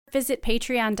Visit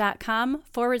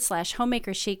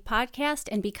patreon.com/Homemaker Chic podcast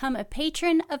and become a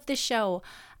patron of the show.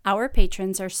 Our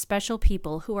patrons are special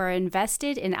people who are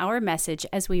invested in our message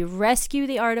as we rescue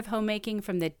the art of homemaking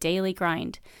from the daily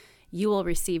grind. You will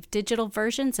receive digital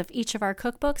versions of each of our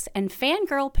cookbooks, and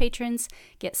fangirl patrons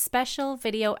get special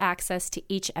video access to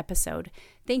each episode.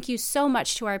 Thank you so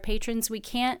much to our patrons. We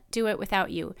can't do it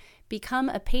without you. Become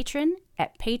a patron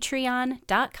at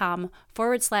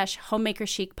patreon.com/Homemaker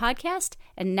Chic podcast.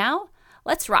 And now,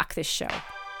 let's rock this show.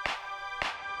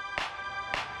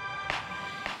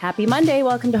 Happy Monday.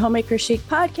 Welcome to Homemaker Chic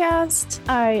Podcast.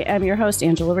 I am your host,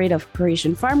 Angela Reed of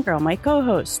Parisian Farm Girl. My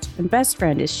co-host and best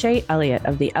friend is Shay Elliott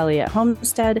of the Elliott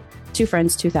Homestead. 2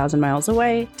 friends, 2,000 miles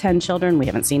away, 10 children. We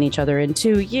haven't seen each other in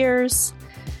 2 years.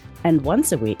 And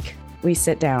once a week, we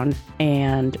sit down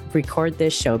and record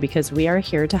this show because we are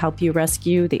here to help you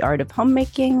rescue the art of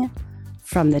homemaking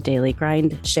from the daily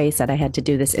grind. Shay said I had to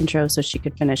do this intro so she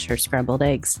could finish her scrambled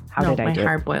eggs. How did I do? My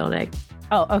hard-boiled egg.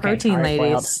 Oh, okay. Protein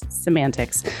ladies.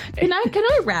 Semantics. Can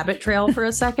I rabbit trail for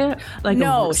a second? Like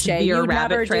no, Shay, you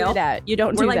rabbit never trail? do that. You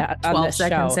don't We're do like that 12 on this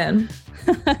seconds show. in.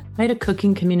 I had a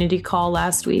cooking community call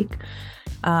last week.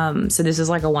 So this is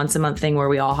like a once a month thing where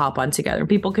we all hop on together.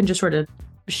 People can just sort of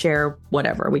share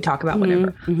whatever. We talk about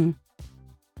whatever. Mm-hmm.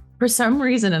 For some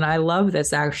reason, and I love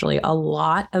this actually, a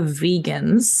lot of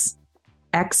vegans,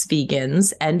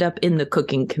 ex-vegans, end up in the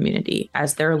cooking community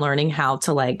as they're learning how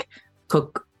to like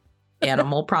cook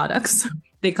animal products.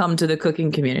 They come to the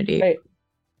cooking community. Right.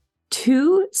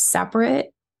 2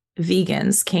 separate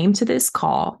vegans came to this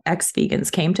call.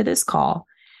 Ex-vegans came to this call.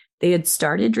 They had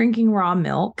started drinking raw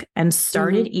milk and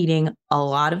started eating a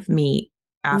lot of meat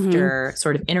after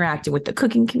sort of interacting with the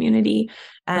cooking community.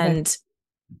 And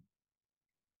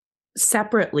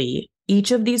separately, each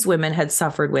of these women had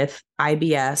suffered with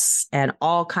IBS and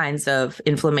all kinds of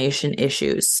inflammation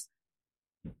issues.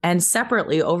 And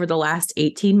separately, over the last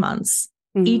 18 months,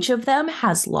 each of them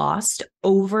has lost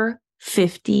over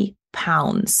 50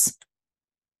 pounds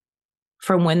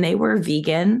from when they were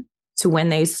vegan to when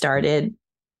they started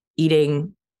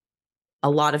eating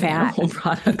a lot of animal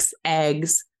products,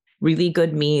 eggs, really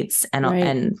good meats,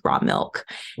 and raw milk.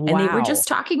 Wow. And they were just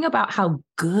talking about how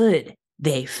good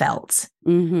they felt.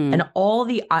 And all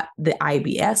the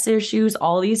IBS issues,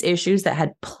 all these issues that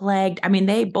had plagued, I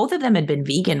mean, both of them had been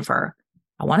vegan for,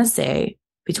 I want to say,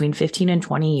 between 15 and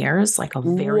 20 years, like a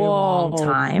very long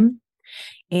time.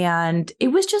 And it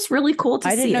was just really cool to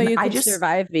see. I didn't know you could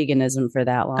survive veganism for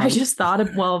that long. I just thought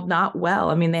not well.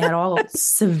 I mean, they had all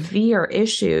severe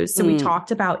issues. So we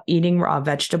talked about eating raw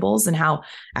vegetables and how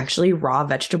actually raw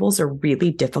vegetables are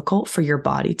really difficult for your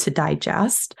body to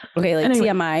digest. Okay, like anyway.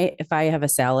 TMI, if I have a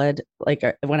salad, like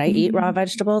when I eat raw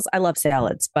vegetables, I love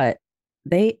salads, but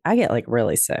I get like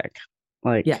really sick.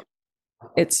 Like, yeah.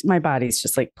 It's my body's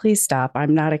just like, please stop.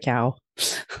 I'm not a cow.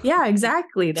 Yeah,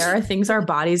 exactly. There are things our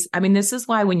bodies. I mean, this is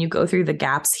why when you go through the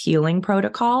GAPS healing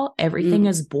protocol, everything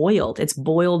is boiled. It's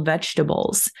boiled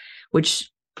vegetables, which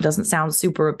doesn't sound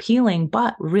super appealing,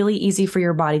 but really easy for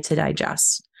your body to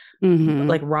digest.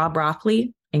 Like raw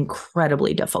broccoli,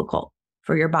 incredibly difficult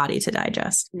for your body to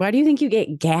digest. Why do you think you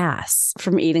get gas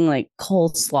from eating like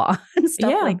coleslaw and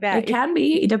stuff like that? It can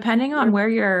be depending on where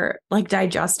your like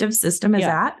digestive system is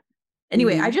at.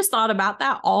 Anyway, I just thought about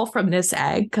that all from this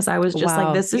egg because I was just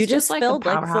like, this is just like filled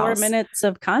like 4 minutes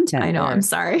of content. I know. There. I'm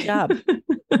sorry. Good job.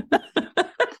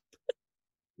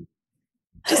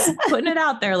 Just putting it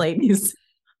out there, ladies.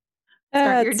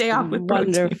 Start your day off with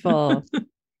protein. Wonderful.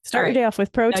 Start your day off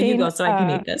with protein. Now you go so I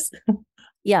can eat this.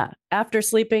 Yeah. After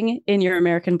sleeping in your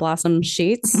American Blossom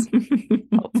sheets,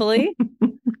 hopefully.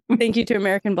 Thank you to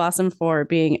American Blossom for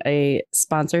being a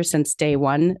sponsor since day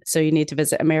one. So you need to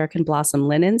visit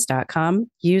AmericanBlossomLinens.com.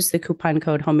 Use the coupon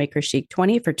code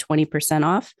HomemakerChic20 for 20%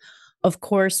 off. Of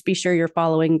course, be sure you're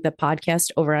following the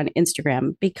podcast over on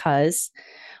Instagram because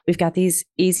we've got these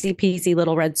easy peasy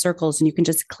little red circles and you can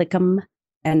just click them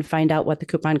and find out what the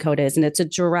coupon code is. And it's a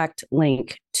direct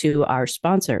link to our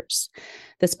sponsors.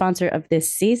 The sponsor of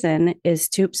this season is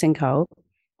Toops & Co.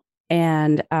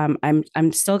 And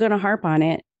I'm still going to harp on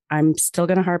it. I'm still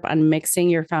going to harp on mixing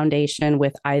your foundation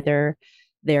with either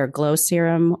their glow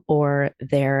serum or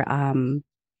their,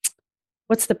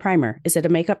 what's the primer? Is it a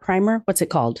makeup primer? What's it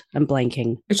called? I'm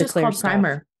blanking. It's just called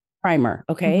primer. Primer.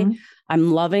 Okay.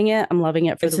 I'm loving it. I'm loving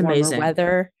it for the warmer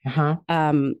weather.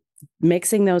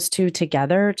 Mixing those two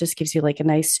together just gives you like a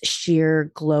nice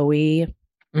sheer, glowy,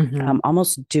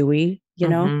 almost dewy, you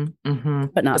know,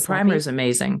 but not the primer is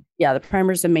amazing. Yeah, the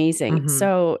primer is amazing.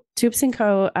 So Toops &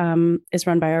 Co. Is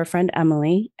run by our friend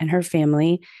Emily and her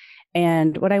family.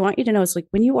 And what I want you to know is like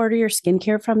when you order your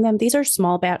skincare from them, these are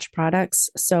small batch products.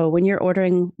 So when you're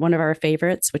ordering one of our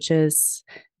favorites, which is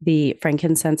the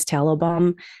frankincense tallow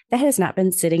balm, that has not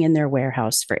been sitting in their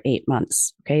warehouse for 8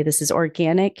 months. Okay. This is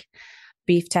organic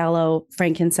beef tallow,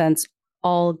 frankincense,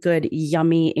 all good,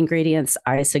 yummy ingredients.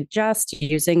 I suggest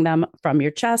using them from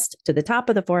your chest to the top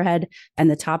of the forehead and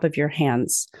the top of your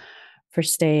hands for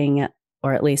staying,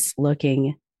 or at least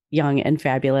looking young and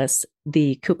fabulous.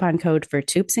 The coupon code for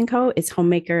Toops & Co. is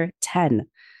Homemaker10.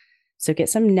 So get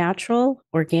some natural,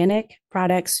 organic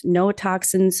products, no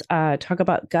toxins. Talk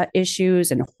about gut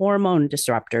issues and hormone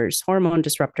disruptors. Hormone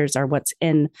disruptors are what's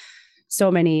in so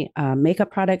many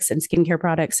makeup products and skincare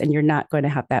products, and you're not going to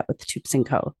have that with Toops &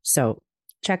 Co. So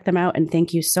check them out, and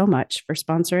thank you so much for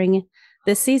sponsoring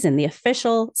this season, the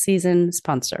official season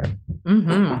sponsor.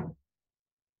 Mm-hmm.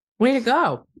 Way to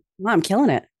go. Well, I'm killing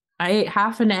it. I ate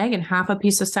half an egg and half a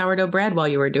piece of sourdough bread while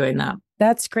you were doing that.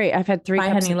 That's great. I've had 3 Bye,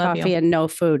 cups honey, of love coffee you. and no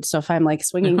food. So if I'm like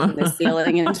swinging from the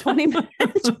ceiling in 20 minutes,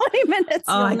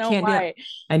 I know can't why.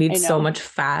 I need so much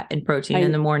fat and protein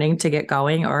in the morning to get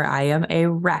going, or I am a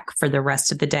wreck for the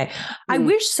rest of the day. I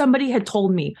wish somebody had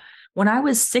told me when I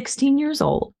was 16 years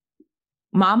old,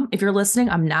 Mom, if you're listening,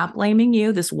 I'm not blaming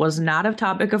you. This was not a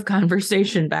topic of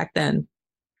conversation back then.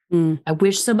 I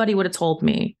wish somebody would have told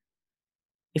me,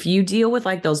 if you deal with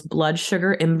like those blood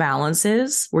sugar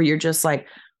imbalances where you're just like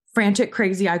frantic,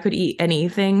 crazy, I could eat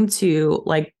anything, to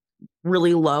like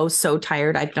really low, so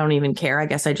tired, I don't even care. I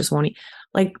guess I just won't eat.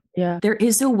 Like, there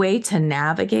is a way to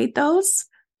navigate those,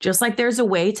 just like there's a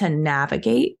way to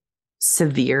navigate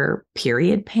severe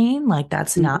period pain. Like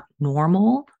that's not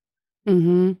normal.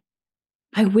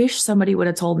 I wish somebody would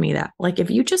have told me that. Like, if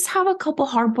you just have a couple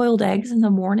hard-boiled eggs in the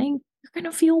morning, you're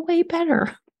going to feel way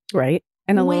better. Right.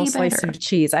 And a little slice of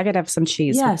cheese. I could have some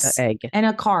cheese with the egg. And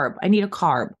a carb. I need a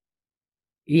carb.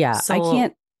 Yeah. So, I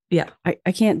can't. Yeah.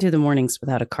 I can't do the mornings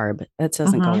without a carb. That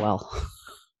doesn't go well.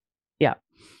 Yeah.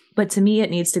 But to me, it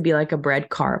needs to be like a bread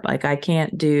carb. Like I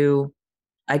can't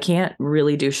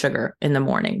really do sugar in the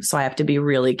morning. So I have to be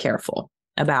really careful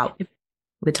about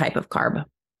the type of carb.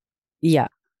 Yeah.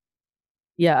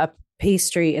 Yeah. A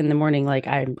pastry in the morning, like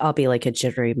I'll be like a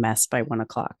jittery mess by 1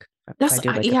 o'clock. That's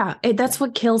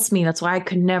what kills me. That's why I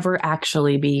could never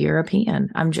actually be European.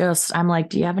 I'm like,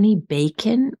 do you have any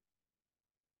bacon?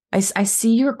 I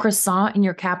see your croissant and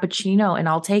your cappuccino, and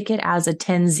I'll take it as a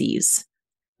 10 Z's.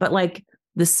 But like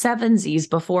the 7 Z's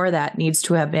before that needs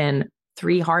to have been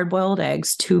 3 hard-boiled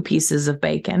eggs, 2 pieces of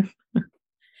bacon.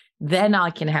 Then I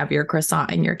can have your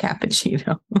croissant and your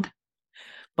cappuccino.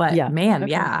 But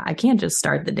I can't just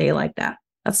start the day like that.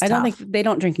 That's I tough. don't think they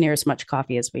don't drink near as much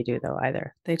coffee as we do, though,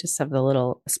 either. They just have the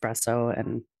little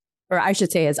espresso, or I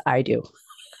should say, as I do.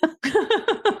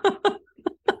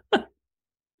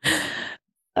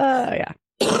 Yeah.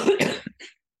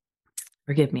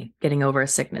 Forgive me, getting over a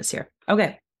sickness here.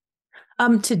 Okay.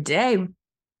 Today.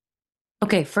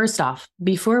 Okay. First off,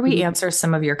 before we answer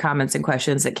some of your comments and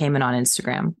questions that came in on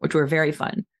Instagram, which were very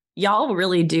fun, y'all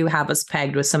really do have us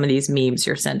pegged with some of these memes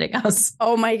you're sending us.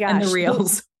 Oh my gosh. And the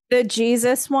reels. The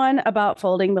Jesus one about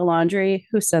folding the laundry.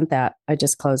 Who sent that? I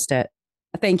just closed it.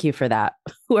 Thank you for that.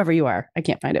 Whoever you are. I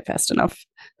can't find it fast enough.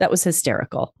 That was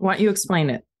hysterical. Why don't you explain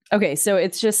it? Okay. So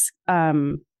it's just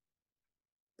kind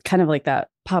of like that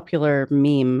popular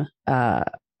meme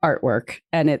artwork.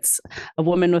 And it's a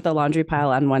woman with a laundry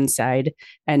pile on one side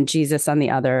and Jesus on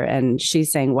the other. And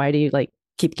she's saying, why do you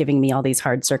keep giving me all these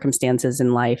hard circumstances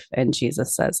in life? And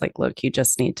Jesus says, look, you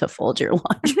just need to fold your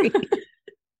laundry.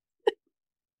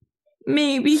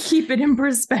 Maybe keep it in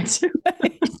perspective.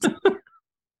 I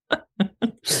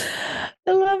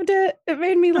loved it. It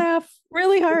made me laugh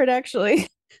really hard, actually.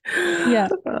 Yeah.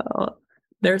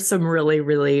 There's some really,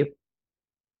 really.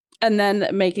 And then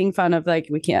making fun of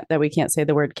we can't say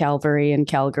the word Calvary and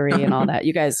Calgary and all that.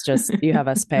 You guys you have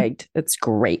us pegged. It's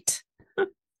great.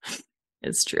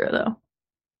 It's true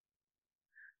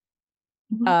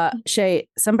though. Shay,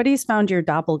 somebody's found your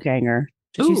doppelganger.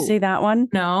 Did you see that one?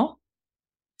 No.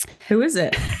 Who is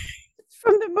it?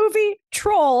 From the movie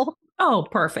Troll. Oh,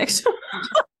 perfect. Is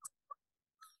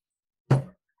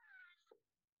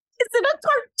it a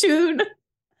cartoon?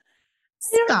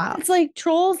 Stop. It's like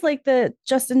Trolls, like the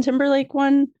Justin Timberlake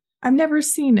one. I've never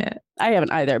seen it. I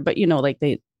haven't either, but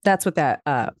that's what that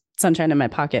Sunshine in My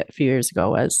Pocket a few years ago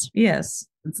was. Yes.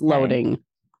 It's loading. Okay.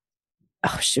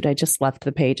 Oh shoot, I just left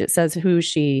the page. It says who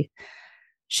she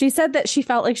said that she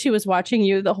felt like she was watching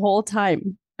you the whole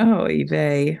time. Oh,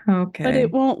 eBay. Okay. But it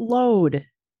won't load.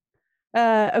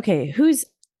 Okay, who's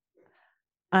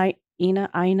Ina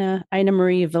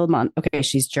Marie Vilmont? Okay,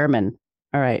 she's German.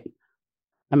 All right.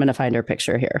 I'm going to find her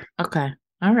picture here. Okay.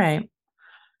 All right.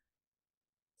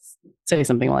 say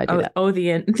something while I do that.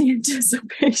 The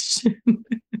anticipation.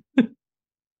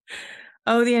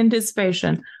 The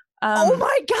anticipation. Oh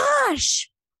my gosh.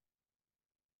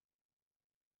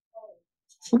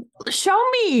 Show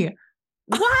me.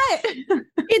 What?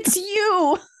 It's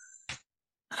you.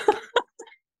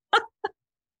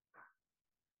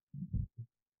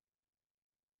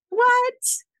 What?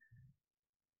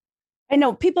 I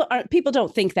know people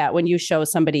don't think that when you show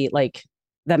somebody like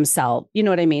themselves. You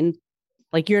know what I mean?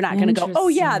 Like you're not going to go, oh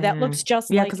yeah, that looks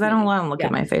just like because I don't want to look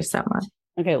at my face that much.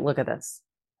 Okay, look at this.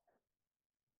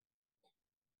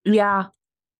 Yeah,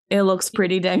 it looks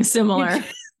pretty dang similar.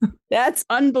 That's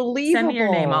unbelievable. Send me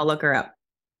your name. I'll look her up.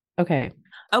 Okay.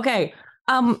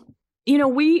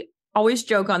 We always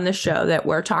joke on this show that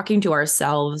we're talking to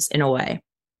ourselves in a way.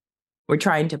 We're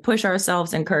trying to push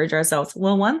ourselves, encourage ourselves.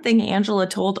 Well, one thing Angela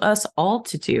told us all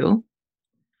to do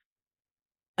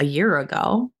a year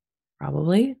ago,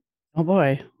 probably. Oh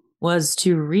boy. Was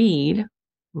to read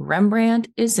Rembrandt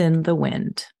is in the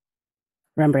Wind.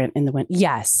 Rembrandt in the Wind.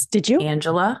 Yes. Did you?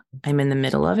 Angela, I'm in the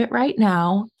middle of it right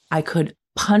now. I could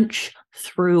punch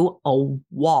through a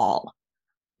wall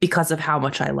because of how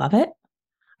much I love it.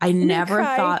 I never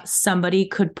thought somebody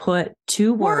could put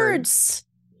 2 words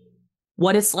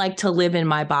what it's like to live in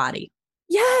my body.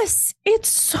 Yes, it's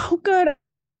so good.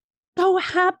 So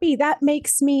happy. That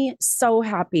makes me so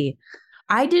happy.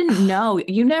 I didn't know.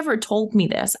 You never told me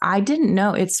this. I didn't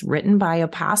know it's written by a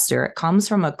pastor. It comes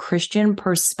from a Christian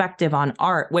perspective on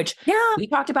art, which we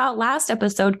talked about last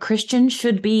episode. Christians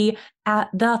should be at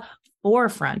the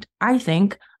forefront, I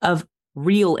think, of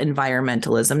real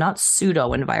environmentalism, not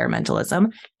pseudo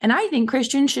environmentalism. And I think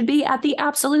Christians should be at the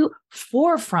absolute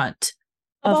forefront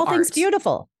of all art. Things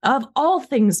beautiful. Of all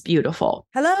things beautiful.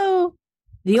 Hello.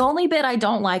 The only bit I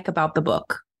don't like about the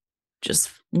book, just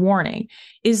warning,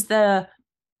 is the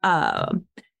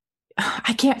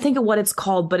I can't think of what it's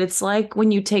called, but it's like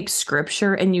when you take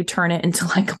scripture and you turn it into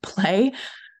like a play.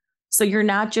 So you're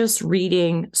not just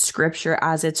reading scripture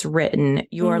as it's written.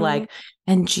 You're like,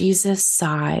 and Jesus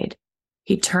sighed.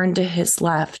 He turned to his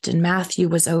left and Matthew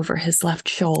was over his left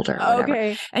shoulder.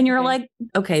 Okay. And you're like,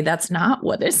 okay, that's not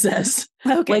what it says.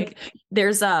 Okay. Like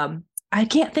there's I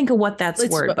can't think of what that's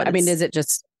word, but I mean, is it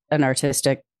just an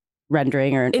artistic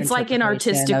rendering or it's like an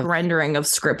artistic rendering of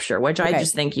scripture, which I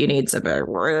just think you need to be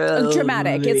really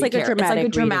dramatic. It's like a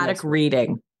dramatic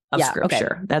reading of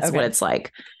scripture. Okay. That's what it's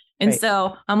like. And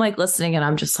so I'm like listening and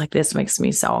I'm just like, this makes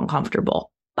me so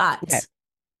uncomfortable. But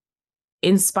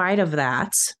in spite of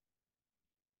that,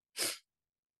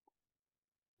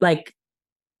 like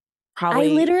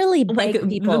probably I literally beg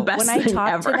people when I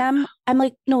talk to them, I'm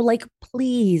like, no, like,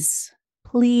 please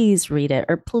read it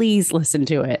or please listen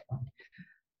to it.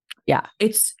 Yeah.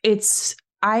 It's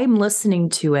I'm listening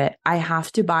to it. I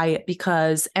have to buy it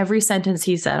because every sentence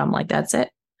he said, I'm like, that's it.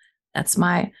 That's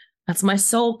my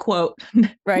soul quote.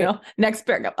 Right. Next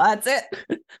paragraph. That's it.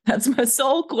 That's my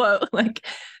soul quote. Like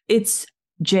it's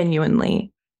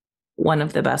genuinely one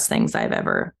of the best things I've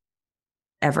ever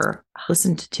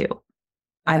listened to.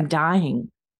 I'm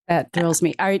dying. That thrills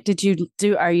me. Are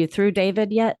you through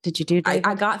David yet? Did you do David?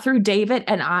 I got through David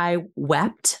and I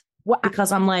wept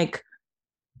because I'm like,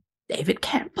 David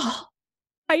can't fall.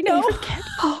 I know. David can't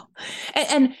fall.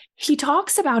 And he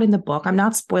talks about in the book, I'm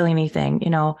not spoiling anything,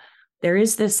 there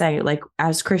is this saying, like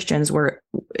as Christians,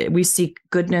 we seek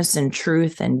goodness and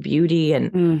truth and beauty.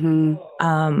 And,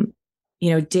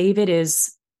 David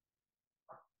is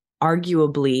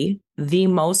arguably the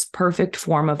most perfect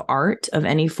form of art of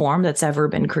any form that's ever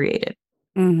been created.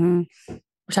 We're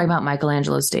talking about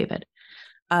Michelangelo's David.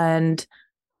 But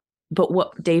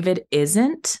what David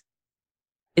isn't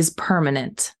is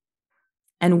permanent.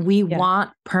 And we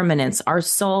want permanence. Our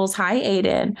souls, hi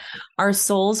Aiden, our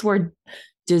souls were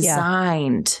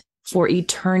designed for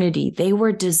eternity. They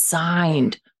were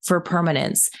designed for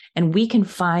permanence. And we can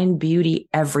find beauty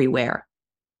everywhere.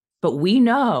 But we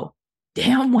know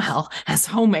damn well as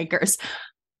homemakers,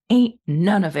 ain't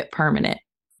none of it permanent.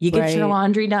 You get your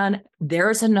laundry done,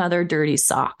 there's another dirty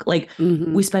sock. Like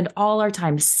we spend all our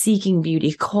time seeking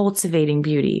beauty, cultivating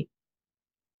beauty,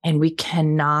 and we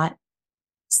cannot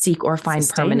seek or find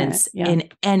permanence in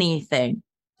anything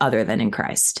other than in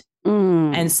Christ.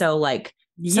 And so like,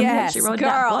 yes, she wrote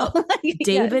that book,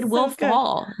 David will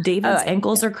fall. David's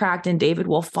ankles are cracked and David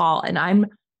will fall. And I'm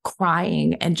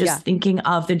crying and just thinking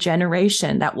of the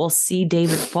generation that will see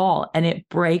David fall. And it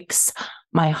breaks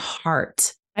my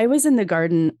heart. I was in the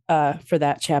garden for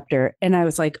that chapter and I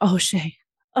was like, oh, Shay,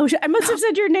 I must have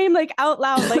said your name like out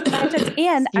loud, like 5 times.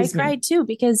 And I cried too,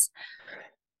 because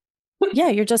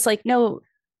you're just like, no,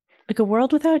 like a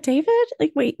world without David?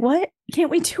 Like, wait, what?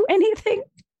 Can't we do anything?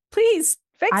 Please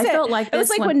Fix I it. felt like it was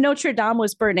like when Notre Dame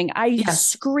was burning. I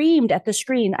screamed at the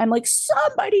screen. I'm like,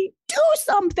 somebody do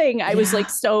something. I was like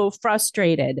so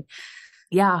frustrated.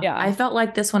 Yeah. I felt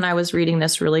like this when I was reading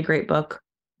this really great book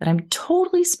that I'm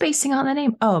totally spacing on the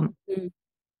name.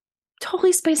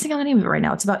 Totally spacing on the name of it right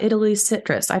now. It's about Italy's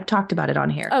citrus. I've talked about it on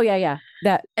here. Oh, yeah.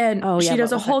 She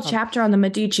does a whole chapter on the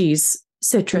Medici's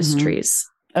citrus trees.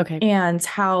 Okay. And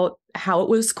how it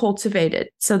was cultivated.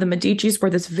 So the Medici's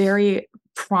were this very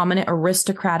prominent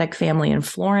aristocratic family in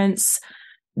Florence.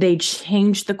 They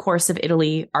changed the course of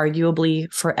Italy,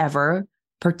 arguably forever,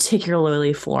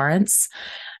 particularly Florence.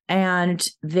 And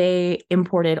they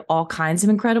imported all kinds of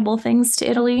incredible things to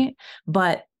Italy,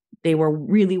 but they were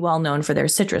really well known for their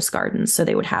citrus gardens. So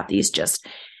they would have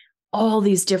all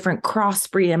these different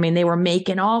crossbreed. I mean, they were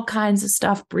making all kinds of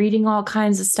stuff, breeding all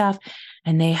kinds of stuff.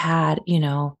 And they had,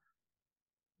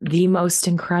 the most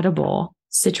incredible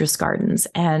citrus gardens.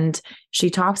 And she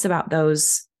talks about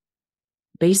those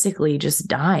basically just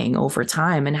dying over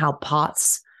time and how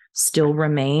pots still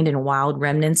remained and wild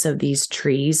remnants of these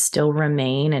trees still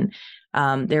remain.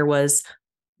 And there was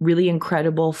really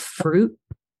incredible fruit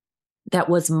that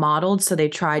was modeled. So they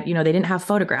tried, they didn't have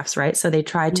photographs, right? So they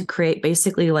tried to create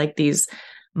basically like these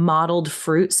modeled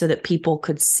fruit so that people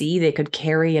could see, they could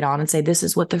carry it on and say, this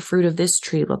is what the fruit of this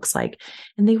tree looks like.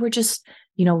 And they were just,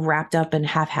 wrapped up and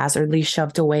haphazardly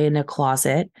shoved away in a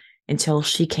closet until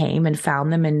she came and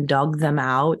found them and dug them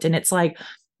out. And it's like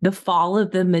the fall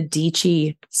of the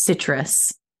Medici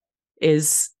citrus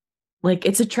is like,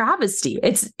 it's a travesty.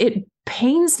 It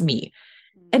pains me.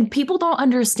 And people don't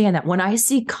understand that when I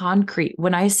see concrete,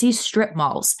 when I see strip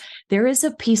malls, there is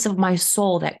a piece of my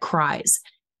soul that cries.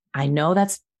 I know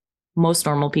most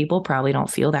normal people probably don't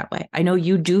feel that way. I know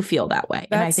you do feel that way.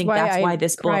 And I think that's why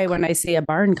this book. When I see a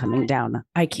barn coming down,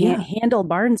 I can't handle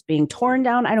barns being torn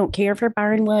down. I don't care for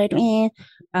barnwood.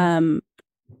 I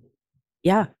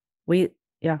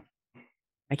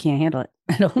can't handle it.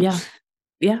 I don't.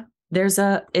 Yeah.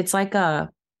 It's like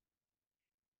the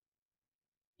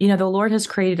Lord has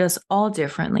created us all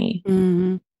differently.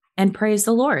 Mm-hmm. And praise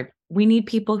the Lord. We need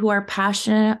people who are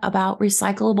passionate about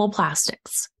recyclable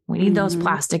plastics. We need those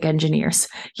plastic engineers,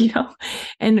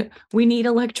 and we need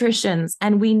electricians,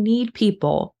 and we need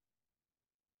people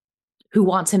who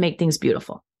want to make things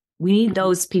beautiful. We need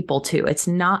those people too. It's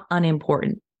not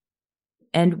unimportant.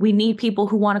 And we need people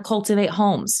who want to cultivate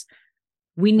homes.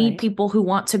 We need people who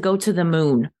want to go to the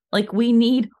moon. Like, we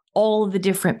need all of the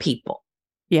different people.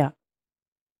 Yeah.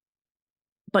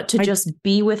 But to just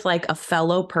be with like a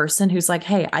fellow person who's like,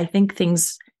 hey, I think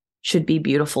things should be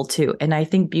beautiful too. And I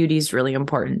think beauty is really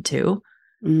important too.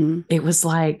 Mm-hmm. It was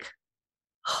like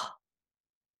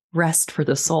rest for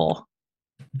the soul.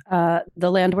 The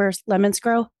land where lemons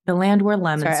grow. The land where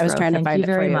lemons grow. I was trying to find it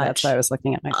very for you. much. That's why I was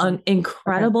looking at my phone. An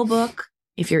incredible book.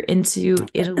 If you're into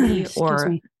Italy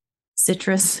or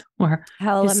citrus or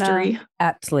history.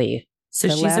 Attlee. So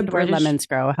the she's land a British, where lemons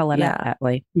grow. Helena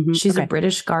Attlee. Mm-hmm. She's a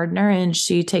British gardener, and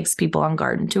she takes people on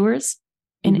garden tours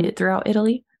throughout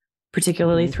Italy,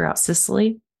 particularly throughout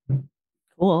Sicily.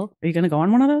 Cool. Are you going to go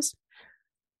on one of those?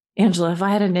 Angela, if I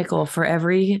had a nickel for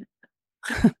every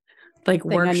like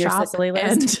thing workshop on your Sicily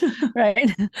list.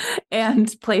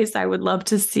 and place I would love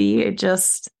to see, it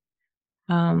just,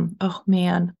 oh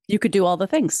man. You could do all the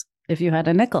things if you had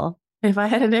a nickel. If I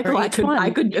had a nickel, I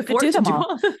could afford to do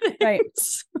all the things. Right.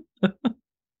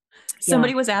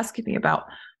 Somebody was asking me about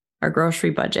our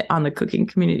grocery budget on the cooking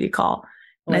community call.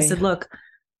 And I said, look,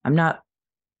 I'm not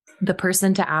the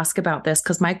person to ask about this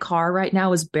because my car right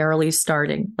now is barely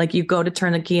starting. Like, you go to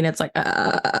turn the key and it's like,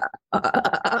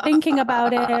 thinking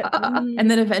about it. And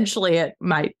then eventually it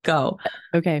might go.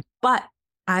 Okay. But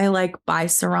I buy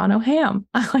Serrano ham.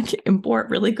 I import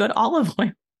really good olive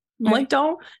oil. I'm like,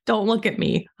 don't look at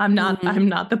me. I'm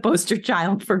not the poster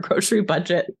child for grocery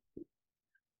budget.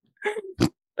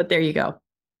 But there you go.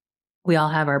 We all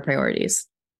have our priorities.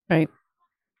 Right.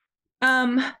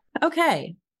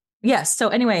 Okay. Yes. So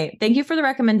anyway, thank you for the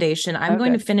recommendation. I'm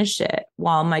going to finish it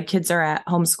while my kids are at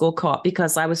homeschool co-op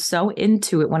because I was so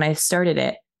into it when I started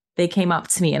it. They came up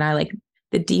to me and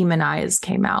the demon eyes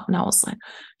came out and I was like,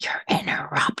 you're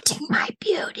interrupting my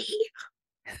beauty.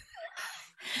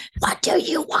 What do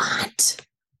you want?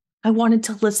 I wanted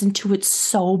to listen to it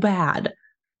so bad.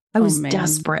 I was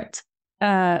desperate.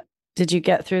 Did you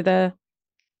get through the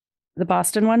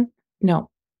Boston one? No.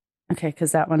 Okay,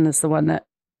 because that one is the one that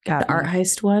got the art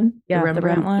heist one. Yeah, the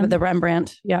Rembrandt one. The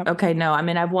Rembrandt. Yeah. Okay. No, I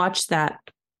mean, I've watched that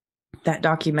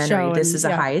documentary. This is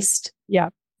a heist. Yeah.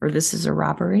 Or this is a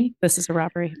robbery. This is a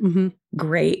robbery. Mm-hmm.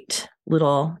 Great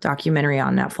little documentary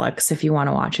on Netflix if you want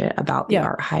to watch it about the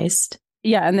art heist.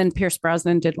 Yeah, and then Pierce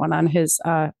Brosnan did one on his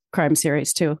crime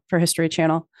series too for History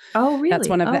Channel. Oh, really? That's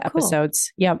one of the cool.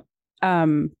 episodes. Yep.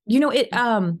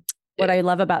 What I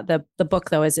love about the book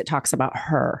though is it talks about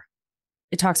her.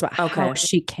 It talks about how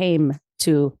she came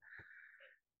to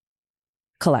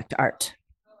collect art.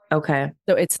 Okay.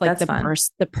 So it's like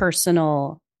the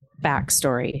personal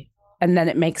backstory. And then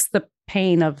it makes the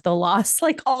pain of the loss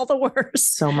like all the worse.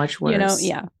 So much worse. You know?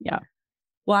 Yeah. Yeah.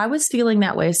 Well, I was feeling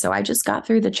that way. So I just got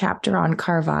through the chapter on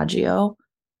Caravaggio.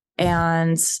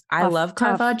 And I love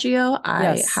Caravaggio.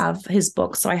 I have his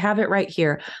book. So I have it right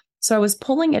here. So I was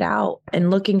pulling it out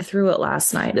and looking through it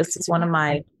last night. This is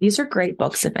these are great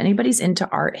books. If anybody's into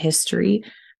art history,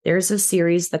 there's a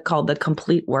series called The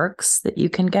Complete Works that you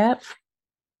can get.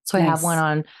 So I have one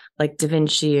on like Da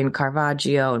Vinci and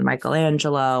Caravaggio and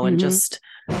Michelangelo and just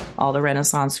all the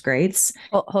Renaissance greats.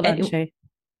 Oh, hold on, Shay.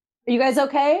 Are you guys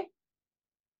okay?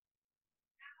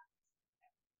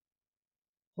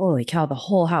 Holy cow, the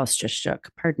whole house just shook.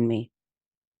 Pardon me.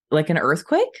 Like an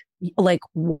earthquake? Like,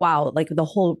 wow. Like the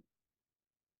whole...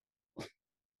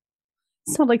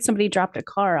 It sounded like somebody dropped a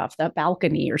car off the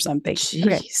balcony or something. Jeez.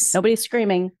 Okay. Nobody's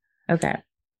screaming. Okay.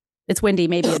 It's windy.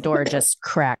 Maybe a door just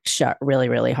cracked shut really,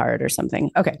 really hard or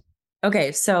something. Okay.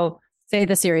 Okay. So say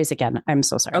the series again. I'm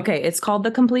so sorry. Okay. It's called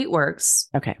The Complete Works.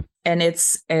 Okay. And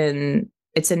it's a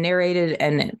narrated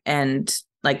and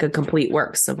like a complete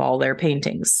works of all their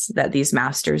paintings that these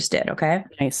masters did. Okay.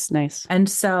 Nice. And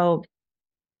so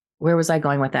where was I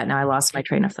going with that? Now I lost my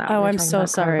train of thought. Oh, I'm so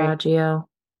sorry. Caravaggio.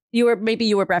 You were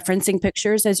referencing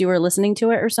pictures as you were listening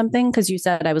to it or something, because you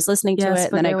said I was listening to it,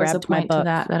 and then I grabbed my book.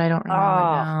 that I don't remember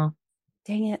now.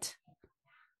 Dang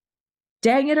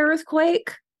it,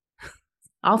 earthquake.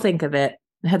 I'll think of it.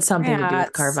 It had something to do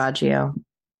with Caravaggio.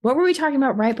 What were we talking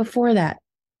about right before that?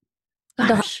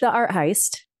 The art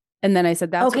heist, and then I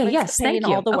said that's okay. Yes, thank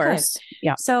you. All the worst.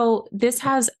 Yeah. So this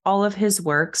has all of his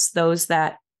works. Those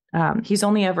that he's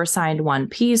only ever signed one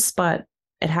piece, but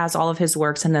it has all of his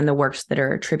works and then the works that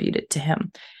are attributed to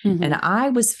him. Mm-hmm. And I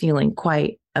was feeling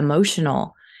quite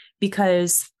emotional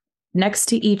because next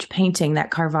to each painting that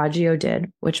Caravaggio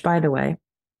did, which by the way,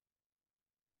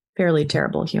 fairly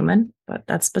terrible human, but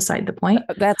that's beside the point.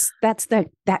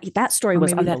 That story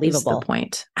was unbelievable. The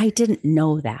point. I didn't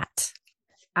know that.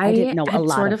 I didn't know a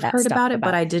lot sort of heard about it,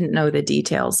 but I didn't know the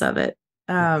details of it.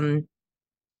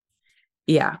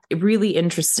 Yeah, really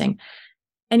interesting.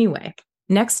 Anyway,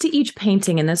 next to each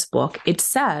painting in this book, it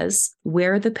says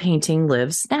where the painting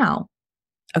lives now.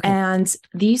 Okay. And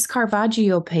these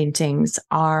Caravaggio paintings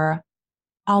are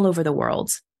all over the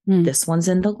world. Mm. This one's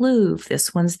in the Louvre.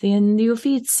 This one's in the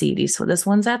Uffizi. This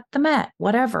one's at the Met,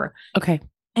 whatever. Okay.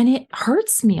 And it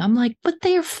hurts me. I'm like, but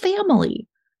they're family.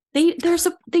 They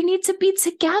need to be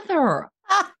together.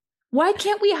 Why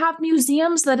can't we have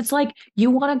museums that it's like,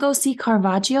 you want to go see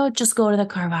Caravaggio? Just go to the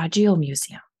Caravaggio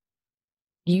Museum.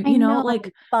 You know,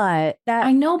 but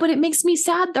I know, but it makes me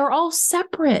sad. They're all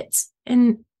separate.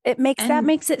 And that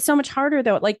makes it so much harder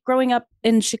though. Like growing up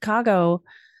in Chicago,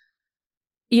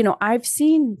 I've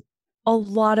seen a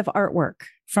lot of artwork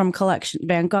from collection,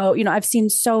 Van Gogh, I've seen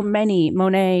so many,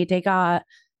 Monet, Degas,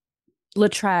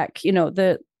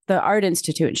 Lautrec, the Art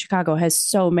Institute in Chicago has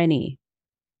so many.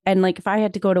 And like, if I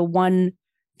had to go to one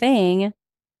thing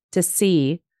to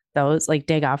see those, like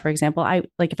Degas, for example,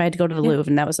 if I had to go to the Louvre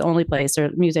and that was the only place, or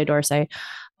Musée d'Orsay,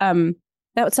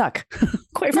 that would suck,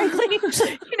 quite frankly.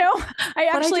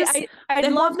 I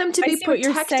love them to be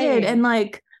protected and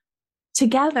like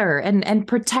together and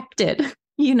protected,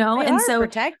 and so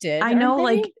protected. I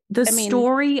know,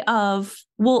 story of,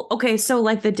 so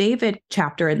like the David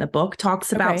chapter in the book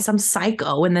talks about some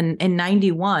psycho, and then in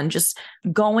 91 just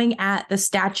going at the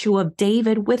statue of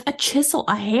David with a chisel,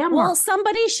 a hammer. Well,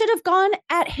 somebody should have gone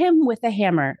at him with a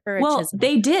hammer or a chisel.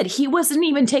 They did. He wasn't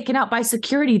even taken out by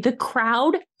security. The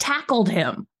crowd tackled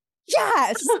him.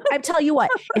 Yes. I tell you what,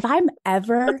 if I'm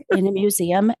ever in a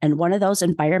museum and one of those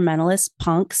environmentalist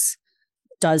punks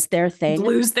does their thing,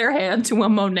 glues their hand to a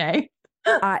Monet,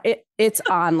 it's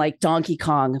on like Donkey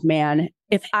Kong, man.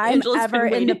 If I'm ever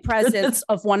in the presence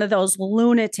of one of those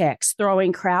lunatics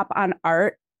throwing crap on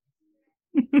art,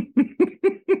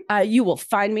 you will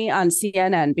find me on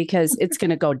CNN because it's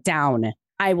going to go down.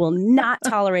 I will not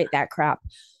tolerate that crap.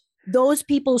 Those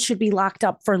people should be locked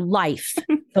up for life.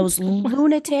 Those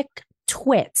lunatic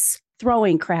twits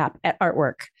throwing crap at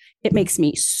artwork. It makes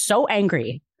me so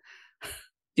angry.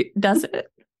 Does it?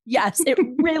 Yes, it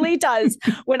really does.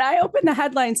 When I open the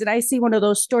headlines and I see one of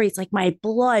those stories, like my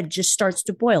blood just starts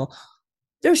to boil.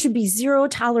 There should be zero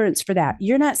tolerance for that.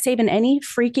 You're not saving any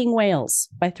freaking whales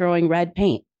by throwing red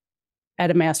paint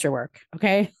at a masterwork.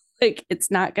 Okay. Like,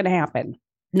 it's not going to happen.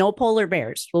 No polar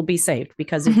bears will be saved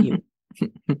because of you.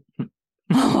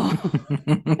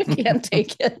 I can't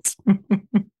take it.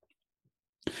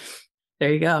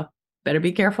 There you go. Better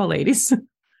be careful, ladies.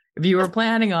 If you were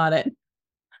planning on it,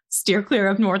 steer clear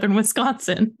of northern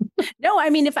Wisconsin. No, I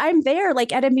mean, if I'm there,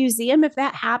 like at a museum, if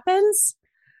that happens,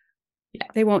 yeah,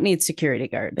 they won't need security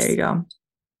guards. There you go.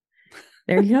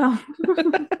 There you go.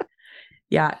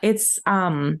 Yeah, it's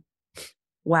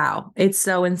wow. It's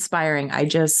so inspiring.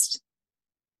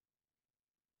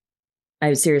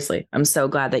 Seriously, I'm so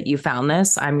glad that you found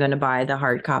this. I'm going to buy the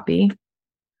hard copy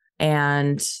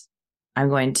and I'm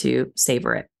going to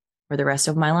savor it for the rest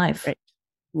of my life. Right.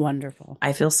 Wonderful.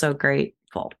 I feel so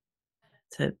grateful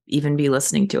to even be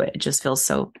listening to it. It just feels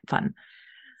so fun.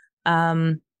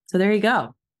 So there you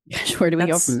go. Where do we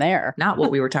go from there? Not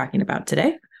what we were talking about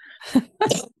today.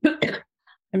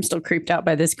 I'm still creeped out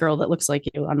by this girl that looks like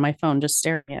you on my phone, just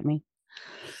staring at me.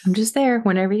 I'm just there.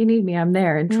 Whenever you need me, I'm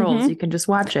there. And Trolls, you can just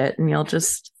watch it and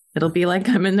it'll be like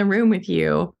I'm in the room with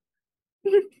you.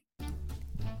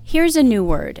 Here's a new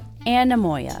word,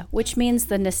 anemoia, which means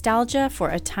the nostalgia for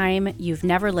a time you've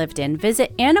never lived in.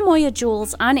 Visit Anemoia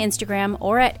Jewels on Instagram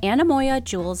or at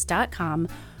anemoiajewels.com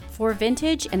for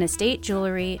vintage and estate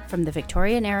jewelry from the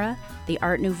Victorian era, the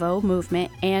Art Nouveau movement,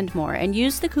 and more. And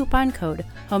use the coupon code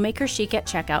HOMEMAKERSCHIC at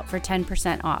checkout for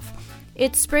 10% off.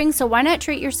 It's spring, so why not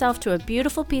treat yourself to a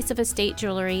beautiful piece of estate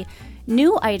jewelry?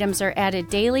 New items are added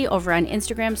daily over on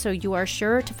Instagram, so you are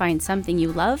sure to find something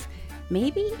you love,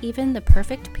 maybe even the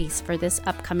perfect piece for this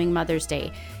upcoming Mother's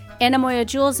Day. Anemoia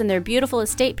Jewels and their beautiful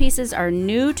estate pieces are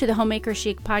new to the Homemaker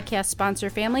Chic podcast sponsor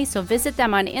family, so visit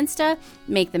them on Insta,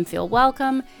 make them feel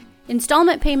welcome.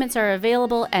 Installment payments are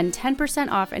available and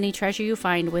 10% off any treasure you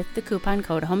find with the coupon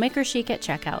code HOMEMAKERCHIC at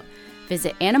checkout.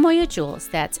 Visit Anemoia Jewels,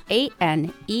 that's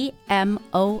ANEMOIA.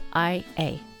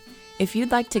 If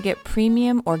you'd like to get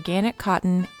premium organic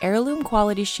cotton heirloom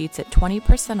quality sheets at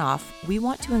 20% off, we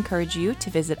want to encourage you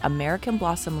to visit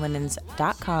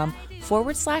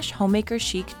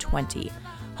AmericanBlossomLinens.com/HomemakerChic20.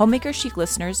 Homemaker Chic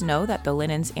listeners know that the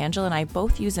linens Angela and I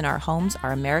both use in our homes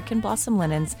are American Blossom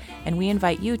linens, and we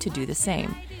invite you to do the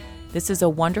same. This is a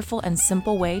wonderful and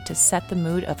simple way to set the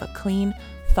mood of a clean,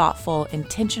 thoughtful,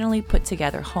 intentionally put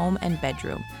together home and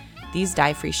bedroom. These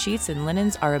dye-free sheets and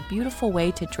linens are a beautiful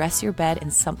way to dress your bed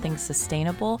in something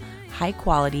sustainable, high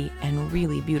quality, and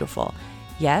really beautiful.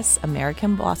 Yes,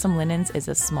 American Blossom Linens is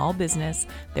a small business.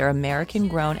 They're American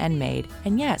grown and made.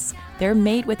 And yes, they're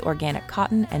made with organic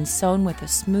cotton and sewn with a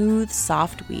smooth,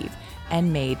 soft weave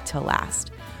and made to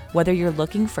last. Whether you're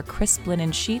looking for crisp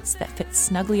linen sheets that fit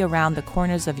snugly around the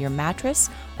corners of your mattress,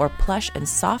 or plush and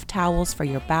soft towels for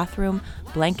your bathroom,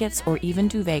 blankets, or even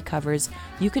duvet covers,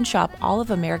 you can shop all of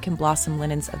American Blossom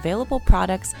Linen's available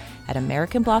products at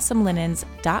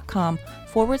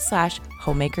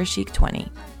AmericanBlossomLinens.com/HomemakerChic20.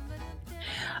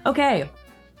 Okay,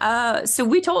 so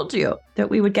we told you that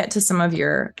we would get to some of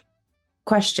your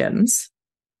questions.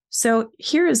 So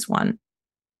here is one.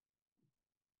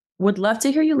 Would love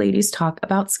to hear you ladies talk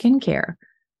about skincare.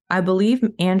 I believe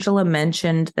Angela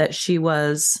mentioned that she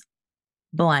was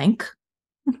blank.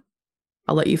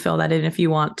 I'll let you fill that in if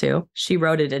you want to. She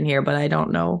wrote it in here, but I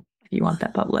don't know if you want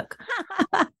that public.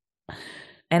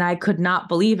 And I could not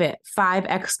believe it. 5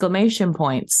 exclamation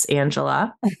points,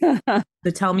 Angela.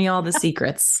 So tell me all the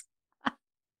secrets.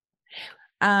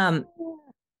 Kara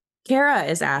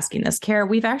is asking this. Kara,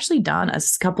 we've actually done a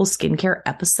couple skincare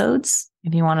episodes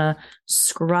if you want to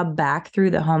scrub back through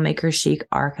the Homemaker Chic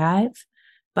archive.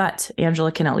 But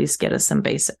Angela can at least get us some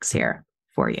basics here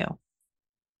for you.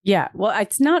 Yeah, well,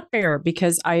 it's not fair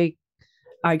because I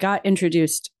got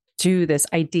introduced to this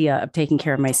idea of taking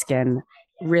care of my skin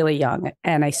really young,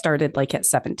 and I started like at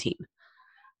 17.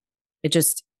 It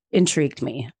just intrigued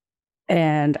me.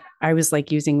 And I was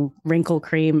like using wrinkle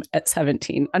cream at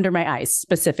 17 under my eyes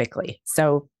specifically.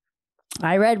 So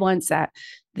I read once that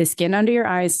the skin under your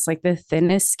eyes is like the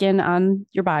thinnest skin on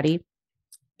your body.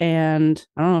 And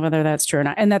I don't know whether that's true or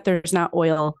not. And that there's not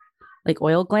oil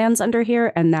glands under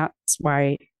here. And that's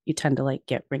why you tend to like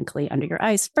get wrinkly under your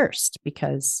eyes first,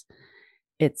 because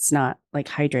it's not like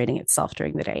hydrating itself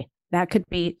during the day. That could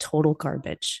be total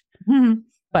garbage. Mm-hmm.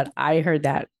 But I heard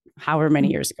that however many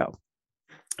years ago.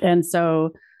 And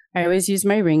so I always use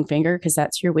my ring finger because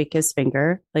that's your weakest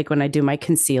finger, like when I do my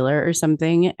concealer or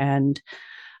something. And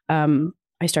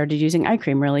I started using eye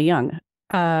cream really young.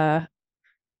 I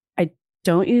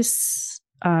don't use,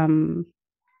 I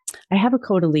have a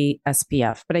Code Elite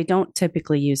SPF, but I don't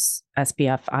typically use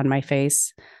SPF on my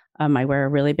face. I wear a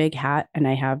really big hat, and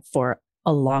I have for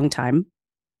a long time.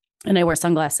 And I wear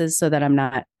sunglasses so that I'm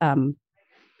not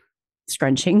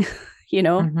scrunching,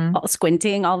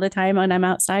 squinting all the time when I'm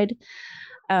outside.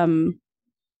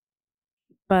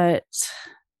 But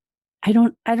I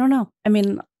don't know. I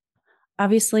mean,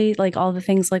 obviously, like all the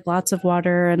things like lots of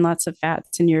water and lots of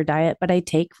fats in your diet, but I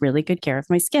take really good care of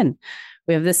my skin.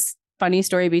 We have this funny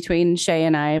story between Shay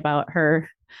and I about her.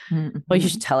 Well, you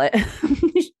should tell it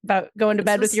about going to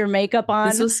bed with your makeup on.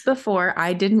 This was before.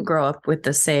 I didn't grow up with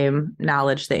the same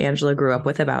knowledge that Angela grew up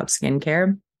with about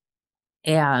skincare.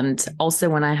 And also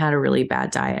when I had a really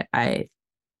bad diet, I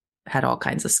had all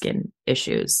kinds of skin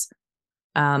issues.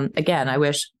 Again, I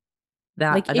wish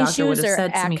that like a doctor would have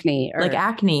said to me, like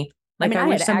acne. Like I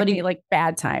wish somebody acne, like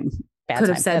bad time. Could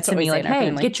have said to me like,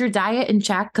 hey, get your diet in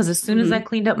check. Cause as soon as I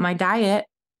cleaned up my diet,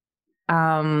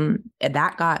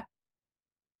 that got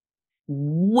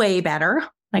way better,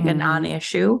 like a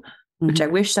non-issue, which I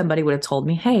wish somebody would have told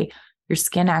me, hey, your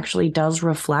skin actually does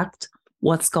reflect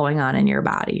what's going on in your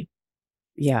body.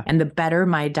 Yeah. And the better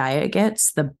my diet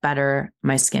gets, the better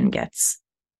my skin gets.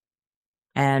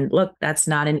 And look, that's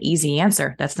not an easy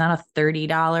answer. That's not a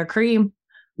 $30 cream.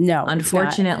 No,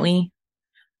 unfortunately.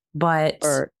 But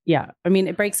I mean,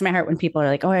 it breaks my heart when people are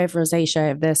like, oh, I have rosacea, I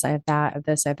have this, I have that, I have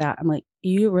this, I have that. I'm like,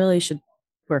 you really should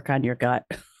work on your gut.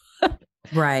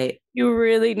 Right. You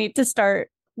really need to start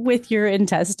with your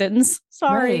intestines.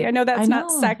 Sorry. Right. I know that's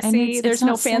not sexy. There's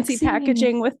no fancy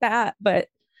packaging with that, but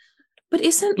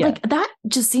isn't like that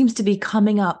just seems to be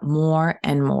coming up more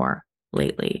and more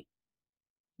lately,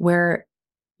 where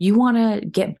you want to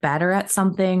get better at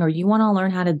something or you want to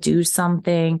learn how to do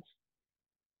something.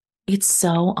 It's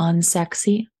so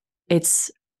unsexy.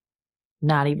 It's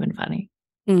not even funny.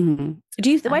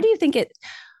 Mm-hmm. Why do you think it?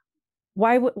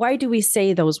 Why do we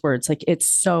say those words? Like, it's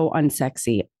so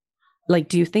unsexy. Like,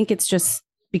 do you think it's just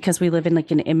because we live in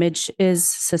like an image is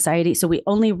society? So we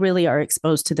only really are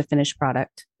exposed to the finished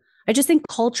product. I just think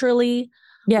culturally,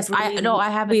 yes,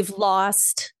 we've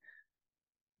lost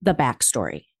the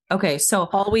backstory. Okay, so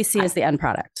all we see is the end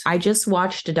product. I just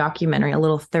watched a documentary, a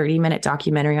little 30-minute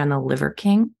documentary on the Liver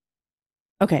King.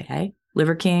 Okay.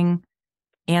 Liver King,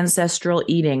 ancestral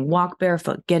eating, walk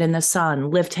barefoot, get in the sun,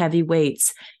 lift heavy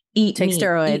weights, take meat,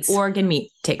 steroids, eat organ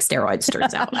meat, take steroids,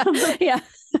 turns out. Yeah.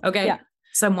 Okay. Yeah.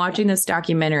 So I'm watching this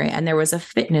documentary and there was a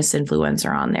fitness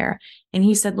influencer on there. And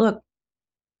he said, look,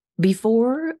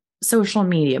 before social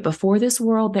media, before this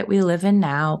world that we live in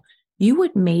now, you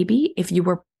would maybe, if you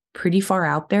were pretty far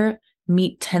out there,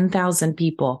 meet 10,000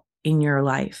 people in your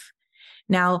life.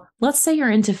 Now, let's say you're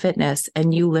into fitness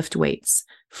and you lift weights.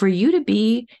 For you to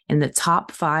be in the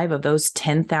top 5 of those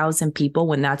 10,000 people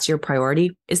when that's your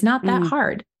priority is not that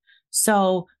hard.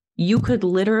 So you could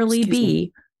literally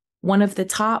be one of the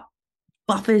top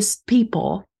buffest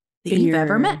people that you've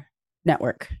ever met.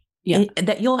 Network. Yeah.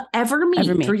 That you'll ever meet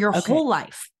through your whole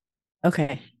life.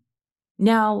 Okay.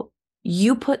 Now,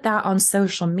 you put that on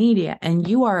social media and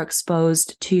you are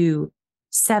exposed to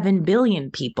 7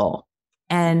 billion people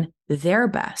and their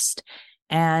best.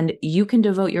 And you can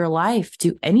devote your life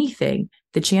to anything.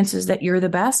 The chances that you're the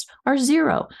best are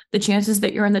 0. The chances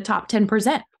that you're in the top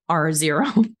 10% are 0,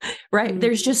 right?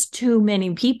 There's just too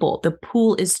many people. The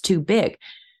pool is too big.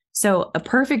 So a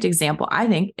perfect example, I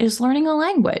think, is learning a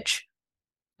language.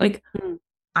 Like,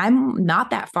 I'm not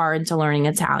that far into learning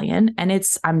Italian and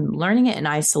I'm learning it in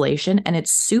isolation and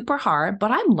it's super hard,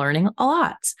 but I'm learning a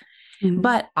lot.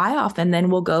 But I often then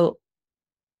will go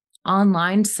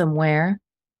online somewhere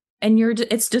and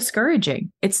it's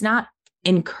discouraging. It's not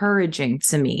encouraging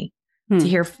to me to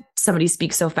hear somebody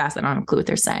speak so fast that I don't have a clue what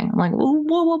they're saying. I'm like, whoa,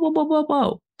 whoa, whoa, whoa, whoa, whoa,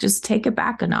 whoa. Just take it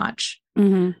back a notch.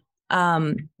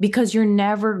 Because you're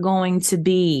never going to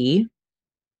be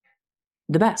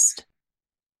the best.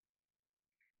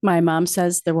 My mom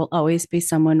says there will always be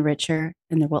someone richer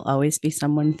and there will always be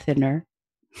someone thinner.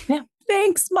 Yeah.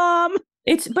 Thanks, Mom.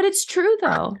 But it's true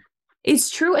though.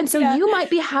 It's true. And so you might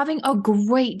be having a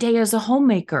great day as a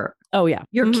homemaker. Oh yeah.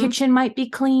 Your kitchen might be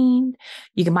cleaned.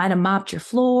 You might have mopped your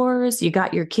floors. You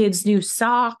got your kids' new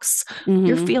socks.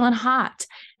 You're feeling hot.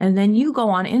 And then you go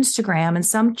on Instagram and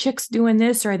some chick's doing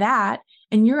this or that.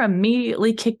 And you're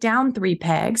immediately kicked down 3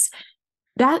 pegs.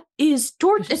 That is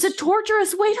it's a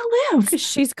torturous way to live.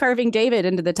 She's carving David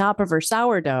into the top of her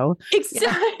sourdough.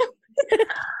 Exactly.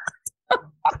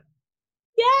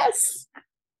 Yes.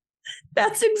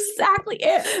 That's exactly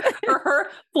it. Or her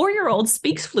 4-year-old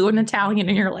speaks fluent Italian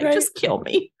and you're like, just kill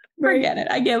me. Forget it.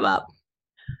 I give up.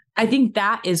 I think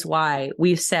that is why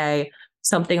we say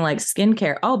something like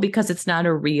skincare. Oh, because it's not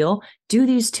a real. Do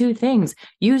these 2 things.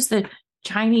 Use the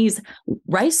Chinese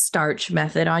rice starch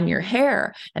method on your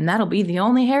hair, and that'll be the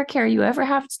only hair care you ever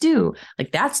have to do.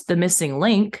 Like, that's the missing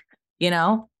link,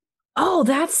 Oh,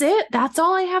 that's it. That's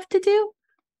all I have to do.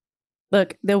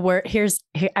 Look, the word here,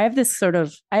 I have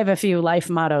I have a few life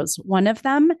mottos. One of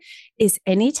them is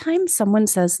anytime someone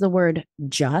says the word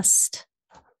just,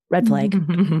 red flag.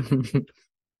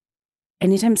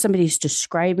 Anytime somebody's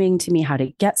describing to me how to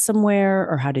get somewhere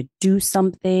or how to do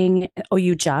something, oh,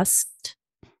 you just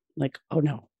like, oh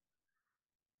no.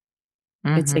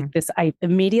 It's like this. I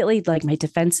immediately, like, my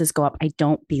defenses go up. I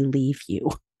don't believe you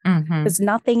because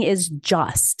nothing is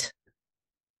just.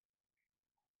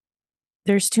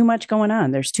 There's too much going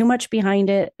on. There's too much behind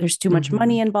it. There's too much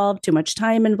money involved, too much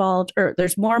time involved, or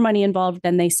there's more money involved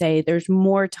than they say. There's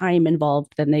more time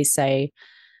involved than they say,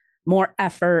 more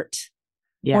effort,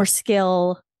 more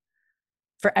skill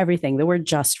for everything. The word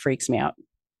just freaks me out.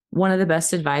 One of the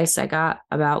best advice I got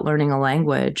about learning a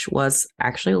language was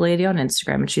actually a lady on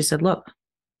Instagram. And she said, look,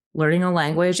 learning a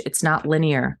language, it's not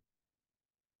linear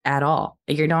at all.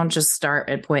 You don't just start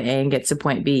at point A and get to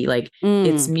point B. Like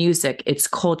it's music, it's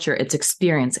culture, it's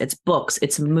experience, it's books,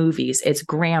 it's movies, it's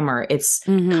grammar, it's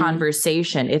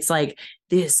conversation. It's like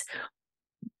this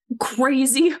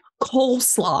crazy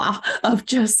coleslaw of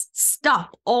just stuff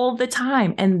all the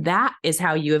time. And that is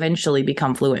how you eventually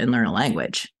become fluent and learn a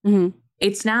language.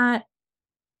 It's not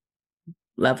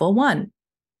level 1,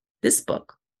 this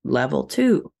book, level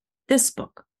 2, this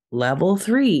book, level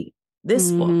 3,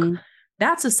 this book.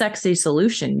 That's a sexy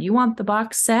solution. You want the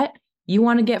box set? You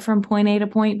want to get from point A to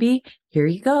point B? Here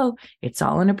you go. It's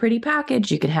all in a pretty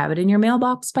package. You could have it in your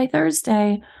mailbox by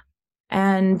Thursday.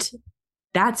 And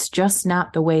that's just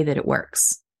not the way that it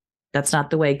works. That's not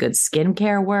the way good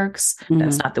skincare works.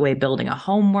 That's not the way building a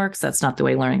home works. That's not the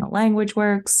way learning a language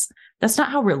works. That's not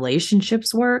how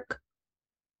relationships work.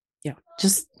 Yeah.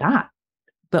 Just not.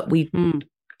 But we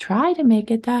try to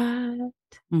make it that.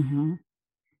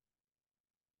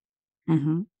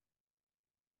 Okay.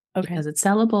 Because it's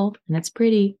sellable and it's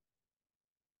pretty.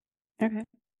 Okay.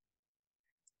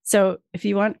 So if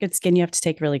you want good skin, you have to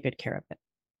take really good care of it.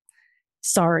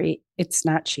 Sorry, it's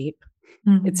not cheap.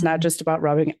 It's not just about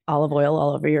rubbing olive oil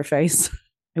all over your face.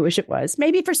 I wish it was.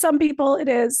 Maybe for some people it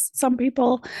is. Some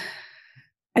people,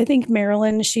 I think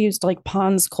Marilyn, she used like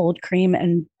Pond's cold cream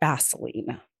and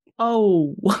Vaseline.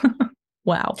 Oh,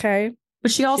 wow. Okay.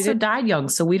 But she also died young,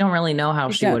 so we don't really know how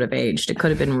she would have aged. It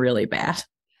could have been really bad.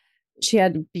 She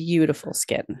had beautiful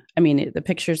skin. I mean, the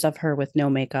pictures of her with no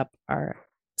makeup are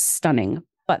stunning.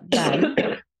 But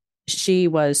then she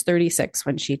was 36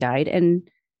 when she died, and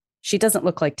she doesn't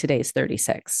look like today's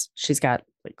 36. She's got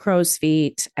like crow's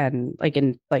feet and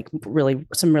really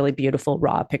some really beautiful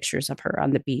raw pictures of her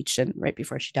on the beach. And right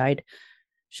before she died,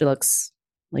 she looks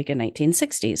like a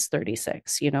 1960s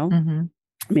 36, you know?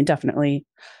 I mean, definitely.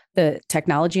 The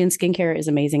technology in skincare is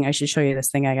amazing. I should show you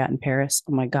this thing I got in Paris.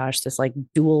 Oh my gosh, this like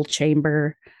dual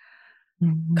chamber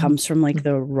comes from like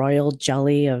the royal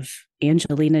jelly of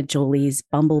Angelina Jolie's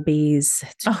bumblebees.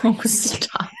 Stop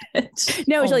it.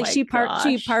 No, it's she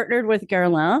partnered with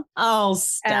Guerlain. Oh,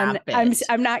 stop it.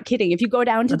 I'm not kidding. If you go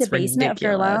down to the basement of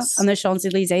Guerlain on the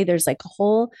Champs-Elysees, there's like a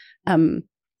whole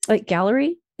like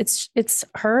gallery. It's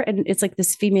her, and it's like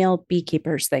this female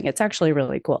beekeepers thing. It's actually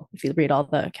really cool if you read all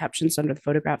the captions under the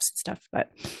photographs and stuff,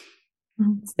 but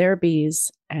it's their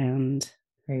bees, and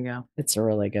there you go. It's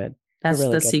really good. That's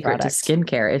really the secret product. to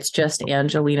skincare. It's just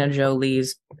Angelina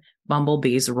Jolie's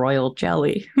bumblebees royal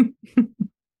jelly.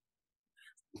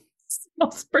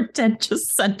 Most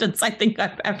pretentious sentence I think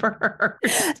I've ever heard.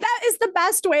 That is the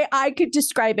best way I could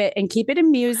describe it and keep it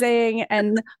amusing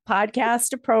and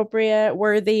podcast appropriate,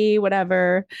 worthy,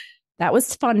 whatever. That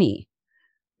was funny.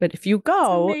 But if you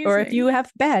go, or if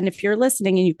you're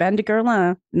listening and you've been to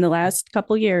Guerlain in the last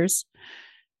couple years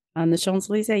on the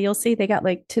Champs-Elysees, you'll see they got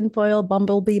like tinfoil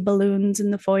bumblebee balloons in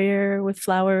the foyer with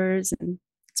flowers. And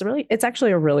it's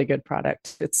actually a really good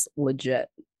product. It's legit.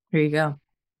 Here you go.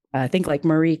 I think like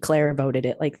Marie Claire voted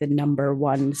it like the #1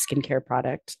 skincare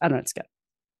product. I don't know. It's good.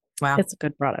 Wow. It's a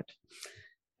good product.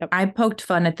 Yep. I poked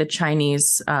fun at the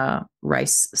Chinese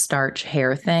rice starch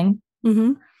hair thing.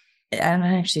 And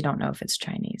I actually don't know if it's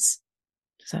Chinese.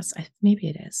 Maybe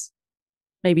it is.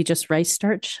 Maybe just rice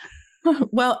starch.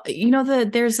 Well,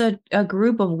 there's a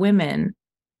group of women,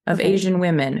 Asian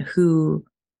women who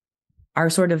are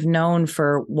sort of known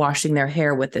for washing their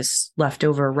hair with this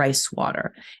leftover rice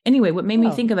water. Anyway, what made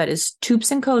me think of it is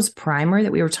Toups & Co.'s primer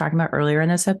that we were talking about earlier in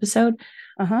this episode,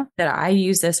 that I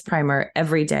use this primer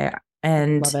every day,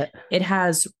 and it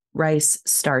has rice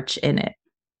starch in it.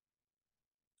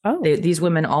 These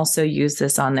women also use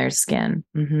this on their skin.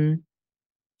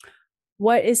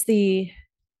 What is is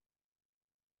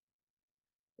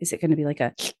it going to be like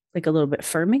a little bit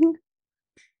firming?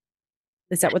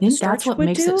 Is that what the starch that's what would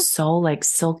makes do? it so like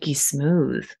silky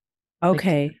smooth?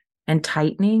 Okay. And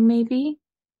tightening, maybe?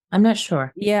 I'm not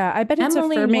sure. Yeah, I bet it's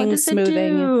Emily, a firming, what does smoothing. it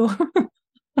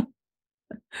do?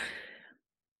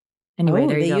 Anyway,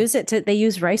 there you go. They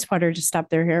use rice water to stop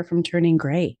their hair from turning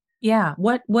gray. Yeah.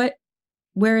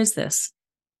 Where is this?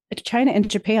 China and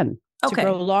Japan. To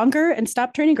grow longer and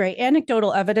stop turning gray.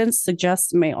 Anecdotal evidence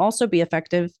suggests it may also be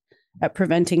effective at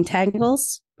preventing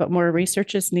tangles, but more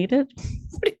research is needed.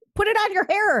 Put it on your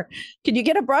hair. Can you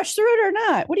get a brush through it or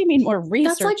not? What do you mean more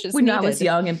research That's like is when needed? I was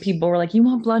young and people were like, you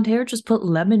want blonde hair? Just put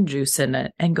lemon juice in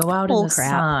it and go out in the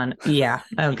sun. Yeah.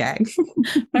 Okay.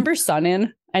 Remember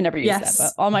Sun-In? I never used that,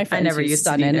 but all my friends used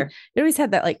Sun-In. It always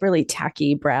had that like really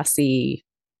tacky, brassy.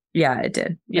 Yeah, it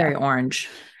did. Very orange.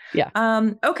 Yeah.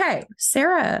 Okay.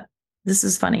 Sarah, this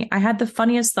is funny. I had the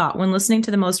funniest thought when listening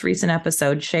to the most recent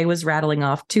episode. Shay was rattling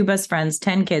off 2 best friends,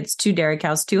 10 kids, 2 dairy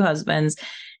cows, 2 husbands.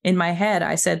 In my head,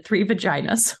 I said 3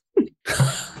 vaginas.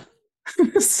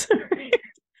 Sorry.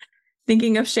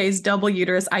 Thinking of Shay's double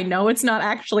uterus, I know it's not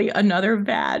actually another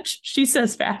vag. She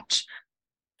says vag.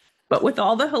 But with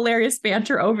all the hilarious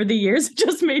banter over the years, it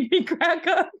just made me crack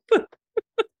up.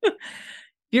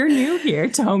 You're new here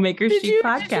to Homemakers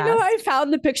Podcast. Did you know I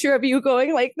found the picture of you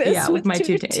going like this? Yeah, with my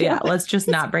 2 Yeah, let's just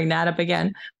not bring that up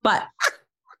again. But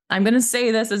I'm going to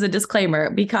say this as a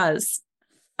disclaimer because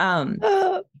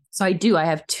so I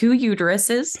have 2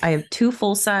 uteruses. I have 2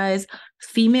 full-size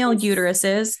female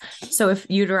uteruses. So if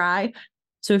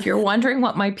you're wondering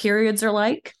what my periods are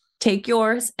like, take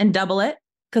yours and double it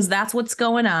because that's what's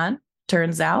going on.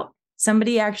 Turns out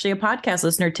somebody, actually a podcast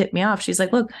listener, tipped me off. She's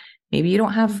like, look, maybe you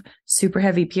don't have super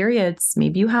heavy periods.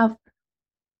 Maybe you have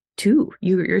 2.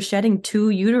 You're shedding 2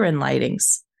 uterine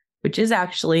lightings, which is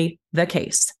actually the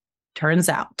case. Turns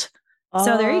out.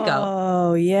 So there you go.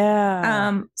 Oh,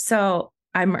 yeah. So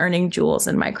I'm earning jewels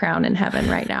in my crown in heaven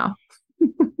right now.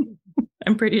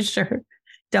 I'm pretty sure.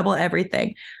 Double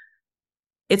everything.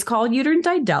 It's called uterine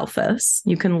didelphys.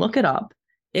 You can look it up.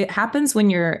 It happens when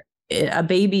you're a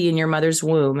baby in your mother's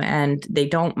womb and they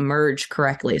don't merge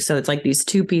correctly. So it's like these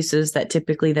 2 pieces that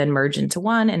typically then merge into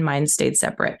one, and mine stayed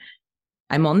separate.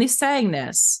 I'm only saying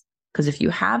this because if you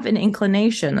have an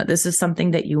inclination that this is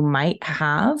something that you might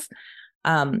have,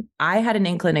 I had an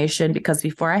inclination because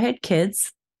before I had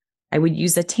kids, I would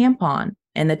use a tampon,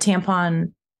 and the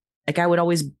tampon, like I would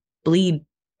always bleed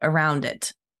around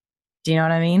it. Do you know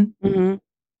what I mean? Mm-hmm.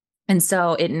 And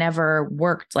so it never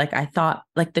worked like I thought.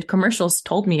 Like the commercials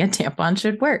told me a tampon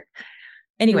should work.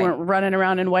 Anyway. You weren't running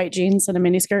around in white jeans and a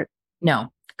miniskirt?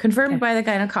 No. Confirmed by the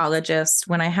gynecologist.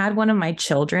 When I had one of my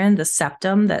children, the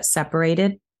septum that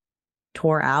separated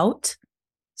tore out.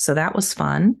 So that was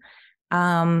fun.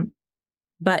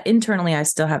 But internally, I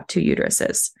still have 2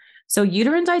 uteruses. So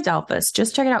uterine didelphys,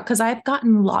 just check it out because I've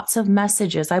gotten lots of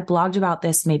messages. I blogged about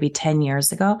this maybe 10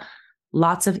 years ago.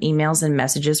 Lots of emails and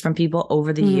messages from people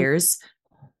over the years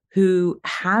who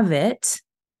have it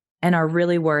and are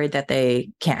really worried that they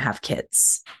can't have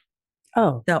kids.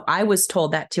 Oh. So I was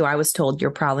told that too. I was told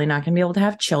you're probably not going to be able to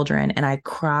have children. And I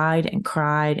cried and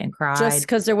cried and cried. Just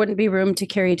because there wouldn't be room to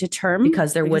carry to term?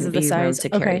 Because there wouldn't be room to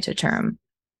carry to term.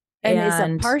 And is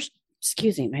a partial,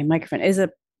 excuse me, my microphone, is a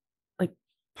like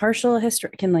partial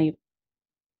hysterectomy,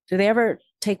 do they ever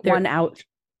take one out?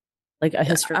 Like a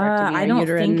hysterectomy? I don't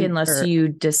think unless you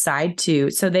decide to.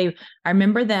 So I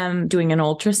remember them doing an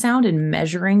ultrasound and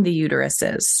measuring the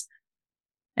uteruses.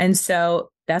 And so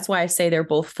that's why I say they're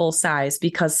both full size,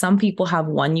 because some people have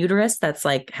one uterus that's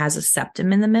like has a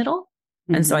septum in the middle.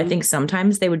 Mm-hmm. And so I think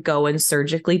sometimes they would go in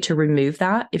surgically to remove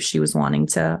that if she was wanting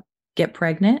to get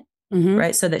pregnant,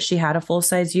 right? So that she had a full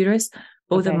size uterus.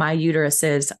 Both of my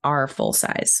uteruses are full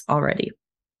size already.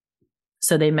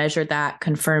 So they measured that,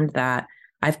 confirmed that.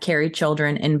 I've carried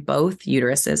children in both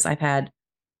uteruses. I've had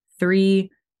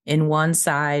 3 in one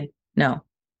side. No,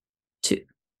 2.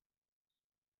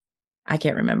 I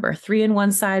can't remember. 3 in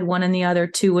one side, 1 in the other,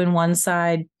 2 in one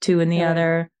side, 2 in the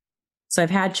other. So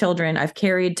I've had children. I've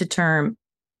carried to term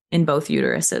in both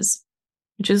uteruses,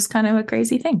 which is kind of a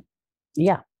crazy thing.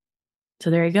 Yeah. So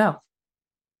there you go.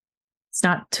 It's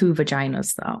not 2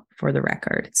 vaginas, though, for the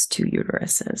record. It's 2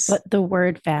 uteruses. But the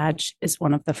word vag is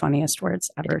one of the funniest words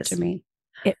ever to me.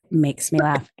 It makes me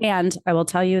laugh. And I will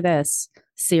tell you this,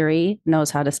 Siri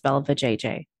knows how to spell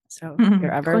vajayjay. So if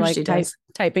you're ever like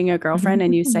typing a girlfriend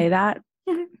and you say that,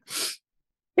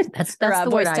 that's the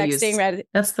word I use.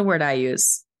 That's the word I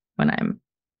use when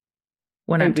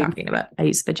I'm talking about. I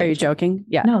use vajayjay. Are you joking?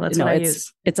 Yeah. No, that's what I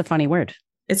use. It's a funny word.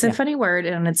 It's a funny word,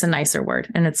 and it's a nicer word,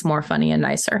 and it's more funny and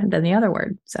nicer than the other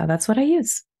word. So that's what I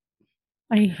use.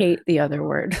 I hate the other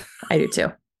word. I do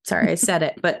too. Sorry, I said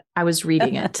it, but I was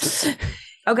reading it.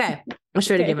 Okay. I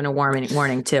should have given a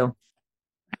warning too.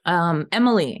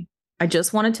 Emily, I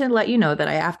just wanted to let you know that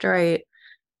after I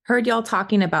heard y'all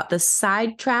talking about the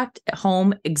sidetracked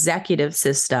home executive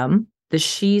system, the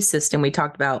She system we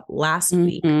talked about last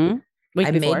week. I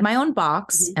made my own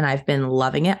box and I've been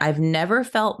loving it. I've never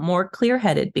felt more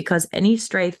clear-headed because any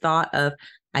stray thought of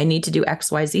I need to do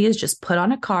XYZ is just put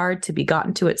on a card to be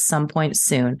gotten to at some point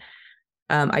soon.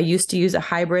 I used to use a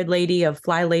hybrid lady of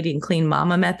Fly Lady and Clean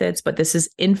Mama methods, but this is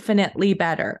infinitely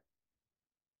better.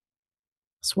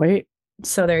 Sweet.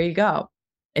 So there you go.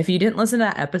 If you didn't listen to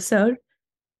that episode,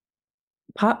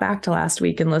 pop back to last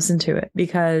week and listen to it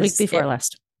because week before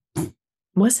last.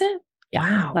 Was it?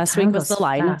 Yeah. Wow. Last week was the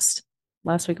line. Fast.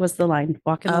 Last week was the line.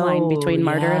 Walking the line between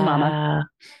Martyr and Mama.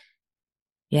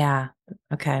 Yeah.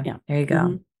 Okay. Yeah. There you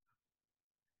go.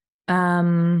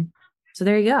 So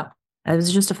there you go. It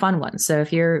was just a fun one. So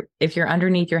if you're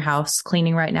underneath your house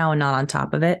cleaning right now and not on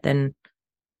top of it, then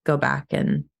go back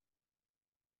and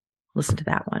listen to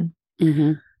that one.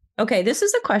 Okay. This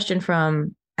is a question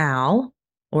from Al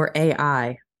or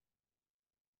AI.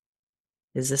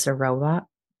 Is this a robot?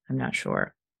 I'm not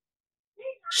sure.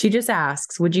 She just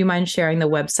asks, would you mind sharing the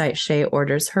website Shay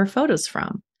orders her photos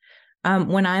from?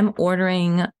 When I'm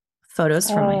ordering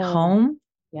photos from my home,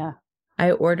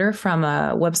 I order from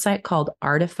a website called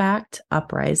Artifact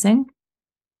Uprising.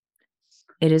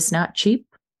 It is not cheap,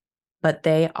 but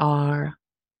they are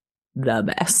the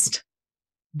best.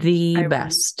 The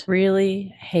best.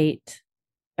 Really hate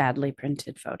badly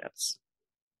printed photos.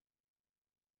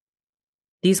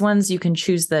 These ones, you can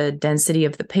choose the density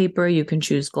of the paper. You can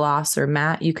choose gloss or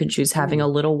matte. You can choose having a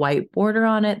little white border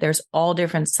on it. There's all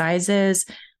different sizes,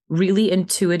 really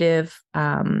intuitive,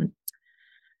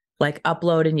 like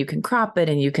upload, and you can crop it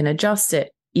and you can adjust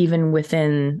it even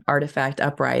within Artifact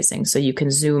Uprising. So you can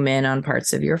zoom in on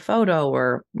parts of your photo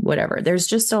or whatever. There's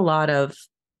just a lot of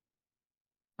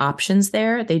options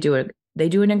there. They do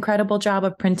an incredible job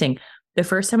of printing. The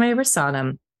first time I ever saw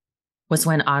them was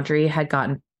when Audrey had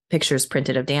gotten pictures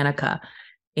printed of Danica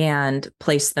and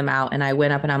placed them out. And I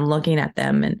went up and I'm looking at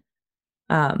them and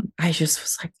I just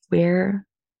was like,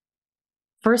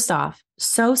 first off,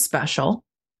 so special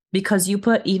because you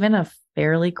put even a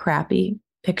fairly crappy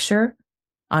picture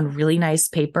on really nice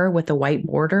paper with a white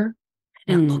border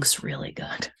and it looks really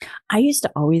good. I used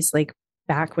to always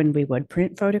back when we would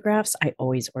print photographs, I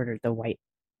always ordered the white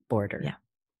border. Yeah.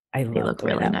 They look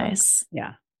really nice.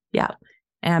 Yeah. Yeah.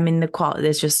 And I mean, the quality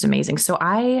is just amazing. So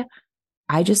I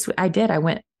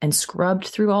went and scrubbed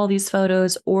through all these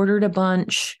photos, ordered a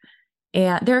bunch,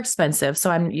 and they're expensive.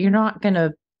 So you're not going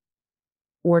to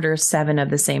order 7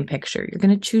 of the same picture. You're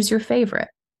going to choose your favorite.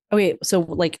 Okay. So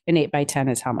an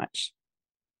 8x10 is how much?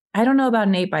 I don't know about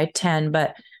an 8x10,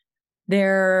 but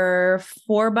they're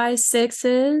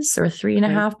 4x6s or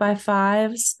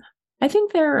 3.5x5s. I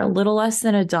think they're a little less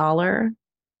than $1.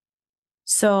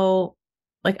 So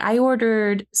I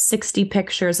ordered 60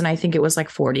 pictures and I think it was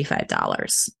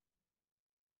 $45.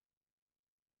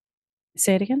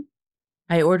 Say it again.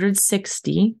 I ordered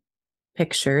 60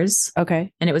 pictures.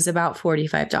 Okay. And it was about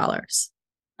 $45.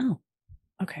 Oh,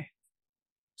 okay.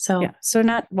 So, yeah. So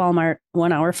not Walmart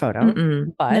 1 hour photo,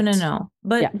 but no.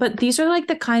 But these are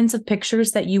the kinds of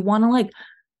pictures that you want to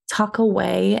tuck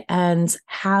away and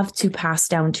have to pass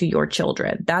down to your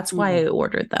children. That's why I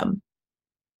ordered them.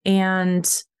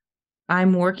 And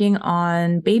I'm working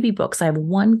on baby books. I have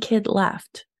 1 kid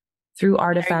left through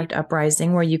Artifact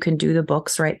Uprising where you can do the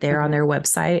books right there on their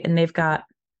website. And they've got,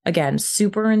 again,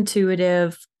 super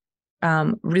intuitive,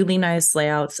 really nice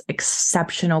layouts,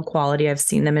 exceptional quality. I've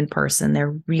seen them in person.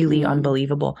 They're really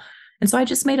unbelievable. And so I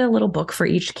just made a little book for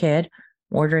each kid,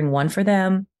 ordering 1 for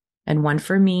them and 1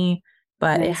 for me.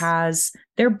 But it has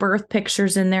their birth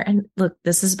pictures in there. And look,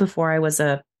 this is before I was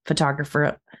a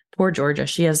photographer. Poor Georgia.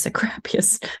 She has the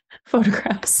crappiest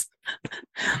photographs.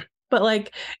 But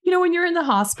when you're in the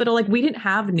hospital, we didn't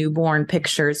have newborn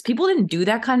pictures. People didn't do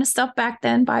that kind of stuff back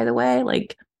then, by the way.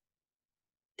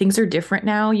 Things are different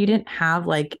now. You didn't have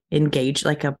engage,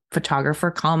 a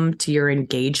photographer come to your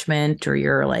engagement or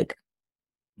your I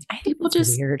think people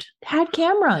just had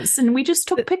cameras and we just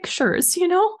took pictures,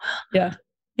 Yeah.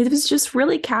 It was just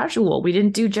really casual. We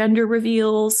didn't do gender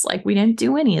reveals. We didn't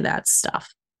do any of that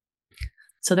stuff.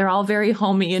 So they're all very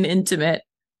homey and intimate.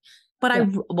 But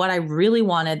what I really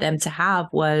wanted them to have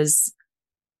was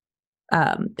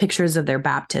pictures of their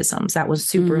baptisms. That was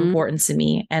super important to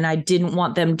me. And I didn't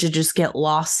want them to just get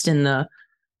lost in the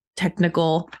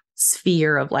technical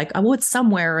sphere of it's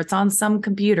somewhere, it's on some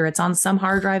computer, it's on some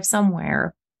hard drive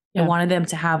somewhere. I wanted them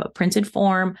to have a printed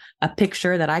form, a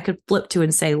picture that I could flip to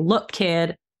and say, look,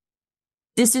 kid,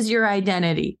 this is your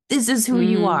identity. This is who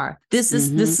you are. This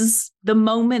is the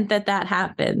moment that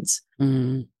happens.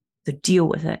 So deal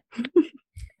with it.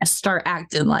 start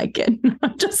acting like it.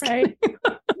 I'm just right. kidding.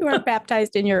 You weren't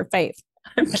baptized in your faith.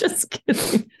 I'm just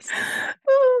kidding.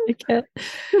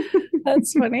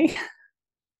 That's funny.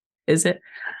 Is it?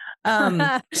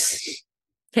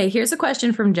 Okay, here's a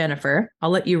question from Jennifer. I'll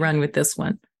let you run with this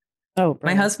one. Oh,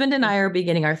 my husband and I are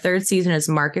beginning our third season as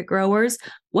market growers.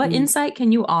 What insight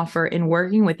can you offer in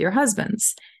working with your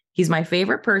husbands? He's my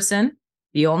favorite person,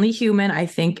 the only human I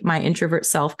think my introvert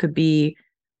self could be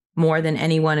more than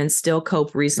anyone and still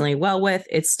cope reasonably well with.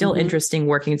 It's still interesting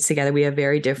working together. We have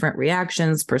very different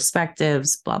reactions,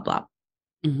 perspectives, blah, blah.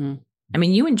 I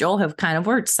mean, you and Joel have kind of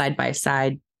worked side by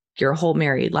side your whole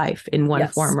married life in one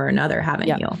form or another, haven't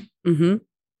you?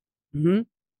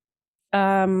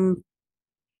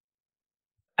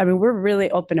 I mean, we're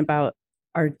really open about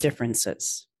our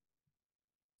differences.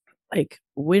 Like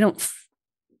we don't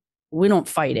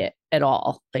fight it at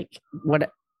all. Like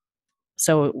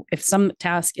so if some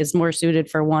task is more suited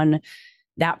for one,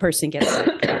 that person gets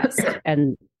that task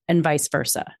and vice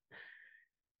versa.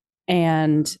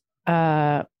 And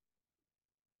then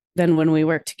when we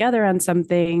work together on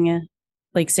something,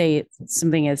 like say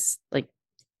something is like,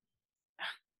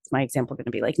 my example going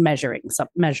to be like measuring.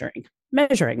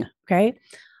 Okay.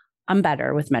 I'm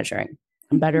better with measuring.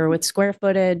 I'm better with square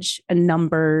footage and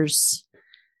numbers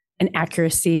and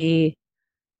accuracy,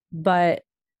 but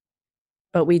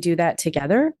we do that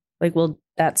together. Like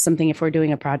that's something, if we're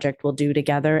doing a project, we'll do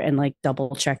together and like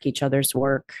double check each other's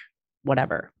work,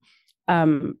 whatever.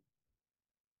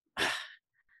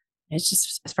 It's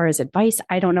just, as far as advice,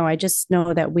 I don't know. I just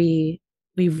know that we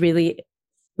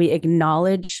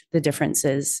acknowledge the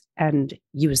differences and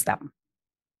use them.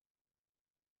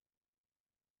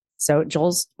 So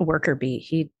Joel's a worker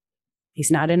bee.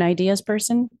 He's not an ideas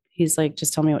person. He's like,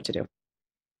 just tell me what to do.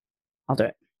 I'll do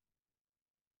it.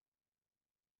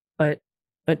 But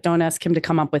don't ask him to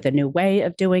come up with a new way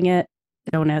of doing it.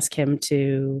 Don't ask him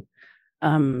to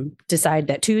decide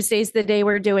that Tuesday's the day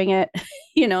we're doing it.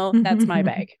 That's my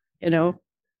bag,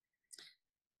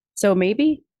 So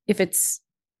maybe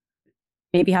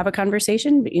maybe have a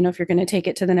conversation, if you're going to take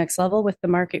it to the next level with the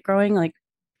market growing, like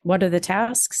what are the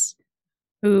tasks?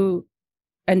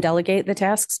 And delegate the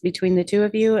tasks between the two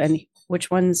of you, and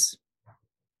which ones.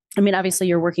 I mean, obviously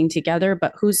you're working together,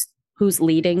 but who's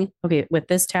leading? Okay, with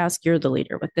this task, you're the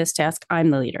leader. With this task, I'm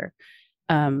the leader.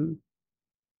 And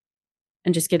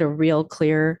just get a real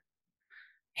clear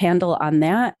handle on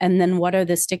that. And then what are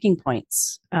the sticking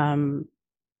points?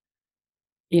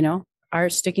 Our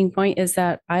sticking point is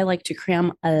that I like to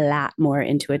cram a lot more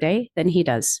into a day than he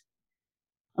does.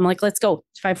 I'm like, let's go.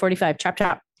 It's 5:45, chop,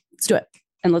 chop. Let's do it.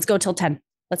 And let's go till 10.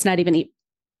 Let's not even eat.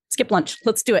 Skip lunch.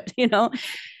 Let's do it,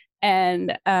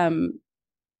 And, so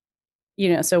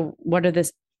what are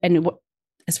this? And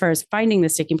as far as finding the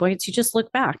sticking points, you just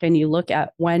look back and you look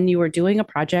at when you were doing a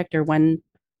project or when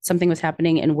something was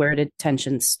happening and where did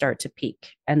tensions start to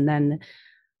peak. And then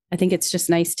I think it's just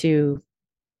nice to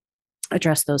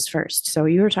address those first. So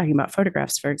you were talking about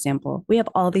photographs, for example. We have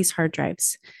all these hard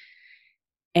drives.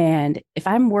 And if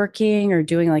I'm working or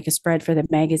doing like a spread for the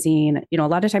magazine, a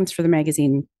lot of times for the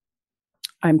magazine,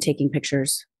 I'm taking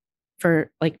pictures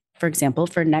for example,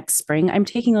 for next spring, I'm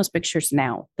taking those pictures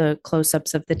now, the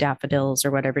close-ups of the daffodils or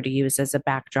whatever to use as a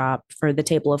backdrop for the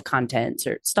table of contents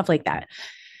or stuff like that.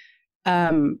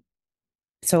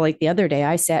 So like the other day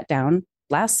I sat down,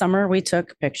 last summer, we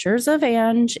took pictures of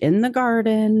Ange in the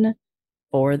garden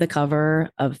for the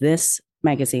cover of this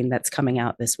magazine that's coming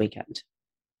out this weekend.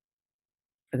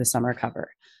 For the summer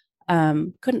cover.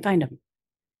 Couldn't find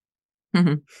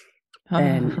him.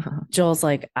 And Joel's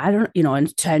like, I don't,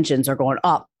 and tensions are going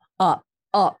up, up,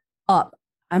 up, up.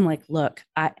 I'm like, look,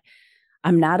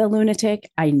 I'm not a lunatic.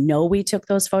 I know we took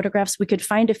those photographs. We could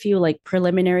find a few like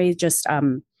preliminary just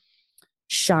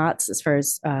shots as far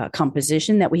as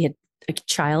composition that a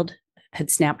child had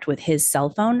snapped with his cell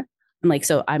phone. I'm like,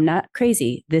 so I'm not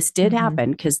crazy. This did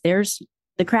happen because there's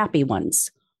the crappy ones.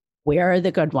 Where are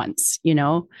the good ones,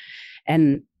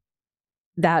 And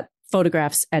that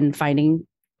photographs and finding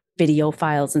video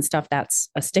files and stuff, that's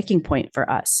a sticking point for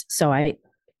us. So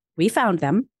we found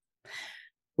them,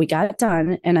 we got it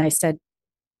done. And I said,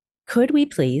 could we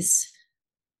please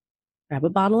grab a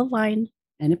bottle of wine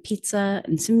and a pizza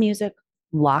and some music,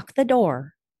 lock the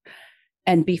door.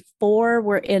 And before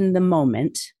we're in the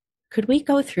moment, could we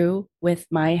go through with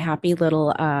my happy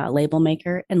little label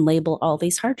maker and label all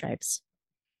these hard drives?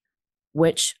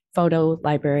 Which photo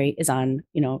library is on,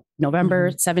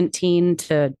 November 17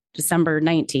 to December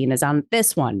 19 is on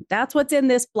this one. That's what's in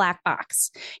this black box.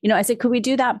 I said, could we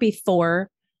do that before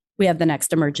we have the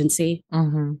next emergency?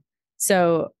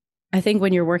 So I think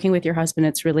when you're working with your husband,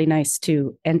 it's really nice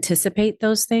to anticipate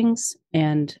those things.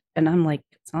 And I'm like,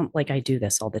 it's not like I do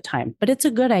this all the time, but it's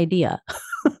a good idea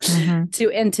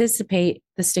to anticipate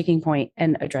the sticking point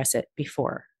and address it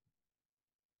before.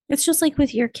 It's just like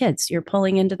with your kids. You're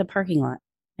pulling into the parking lot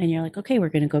and you're like, okay, we're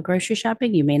going to go grocery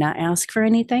shopping. You may not ask for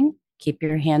anything. Keep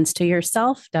your hands to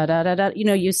yourself. Da da da da. You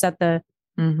know, you set the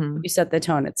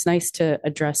tone. It's nice to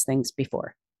address things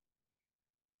before.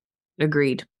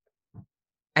 Agreed.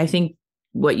 I think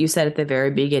what you said at the very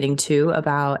beginning too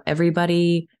about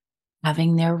everybody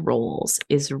having their roles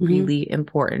is really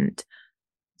important.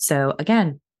 So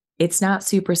again, it's not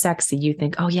super sexy. You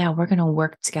think, oh yeah, we're going to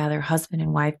work together, husband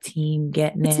and wife team,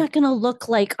 getting It's not going to look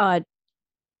like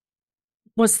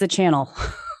what's the channel?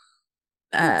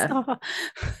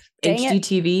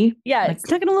 HGTV. Yeah, it's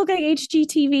not going to look like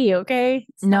HGTV. Okay.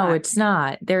 It's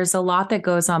not. There's a lot that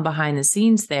goes on behind the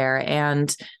scenes there.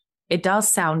 And it does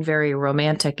sound very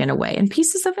romantic in a way. And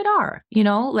pieces of it are, you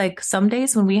know, like some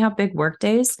days when we have big work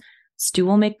days, Stu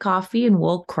will make coffee and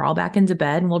we'll crawl back into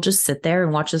bed and we'll just sit there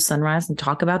and watch the sunrise and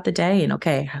talk about the day and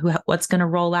okay, what's going to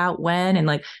roll out when. And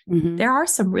like, there are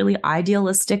some really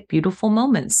idealistic, beautiful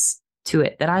moments to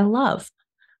it that I love.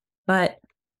 But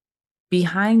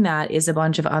behind that is a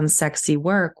bunch of unsexy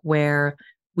work where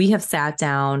we have sat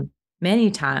down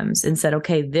many times and said,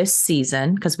 okay, this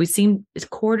season, because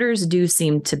quarters do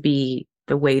seem to be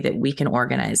the way that we can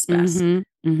organize best.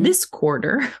 This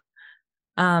quarter,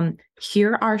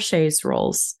 here are Shay's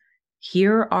roles.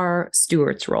 Here are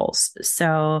Stuart's roles.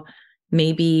 So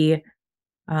maybe,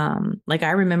 like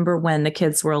I remember when the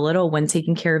kids were little, when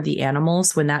taking care of the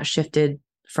animals, when that shifted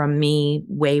from me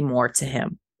way more to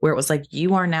him, where it was like,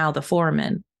 you are now the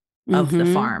foreman of the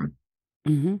farm.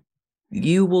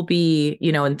 You will be,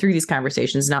 you know, and through these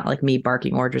conversations, not like me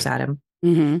barking orders at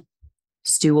him.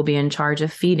 Stu will be in charge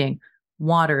of feeding,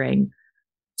 watering,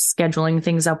 scheduling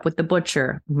things up with the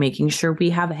butcher, making sure we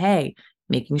have hay,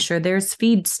 making sure there's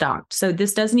feed stocked. So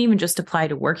this doesn't even just apply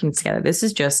to working together. This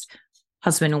is just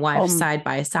husband and wife side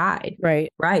by side.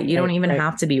 Right. You don't even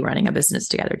have to be running a business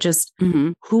together. Just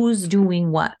who's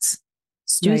doing what.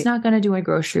 Stu's not going to do a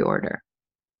grocery order.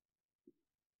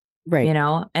 You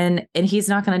know, and he's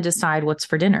not going to decide what's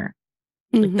for dinner.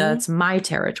 Like that's my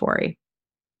territory.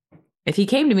 If he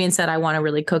came to me and said, I want to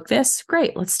really cook this,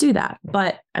 great, let's do that.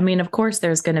 But I mean, of course,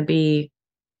 there's going to be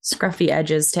scruffy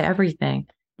edges to everything.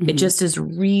 It just is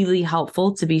really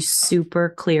helpful to be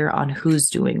super clear on who's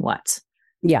doing what.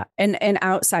 Yeah. And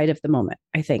outside of the moment,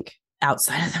 I think.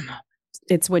 Outside of the moment.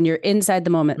 It's when you're inside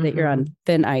the moment that you're on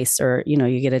thin ice or, you know,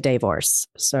 you get a divorce.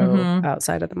 So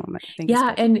outside of the moment. I think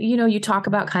and, you know, you talk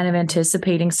about kind of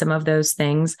anticipating some of those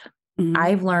things.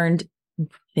 I've learned, I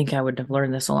think I would have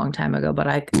learned this a long time ago, but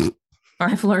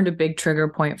I've learned a big trigger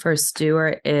point for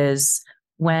Stuart is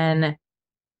when,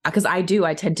 because I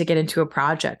tend to get into a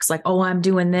project. It's like, oh, I'm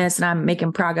doing this and I'm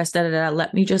making progress.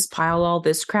 Let me just pile all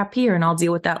this crap here and I'll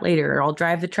deal with that later. Or I'll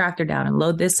drive the tractor down and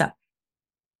load this up.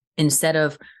 Instead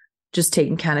of just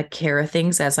taking kind of care of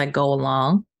things as I go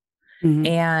along.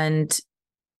 And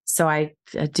so I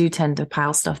do tend to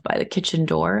pile stuff by the kitchen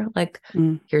door. Like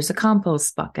here's a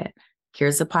compost bucket.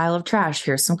 Here's a pile of trash.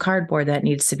 Here's some cardboard that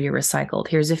needs to be recycled.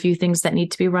 Here's a few things that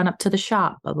need to be run up to the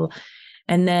shop. Blah, blah.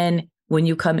 And then when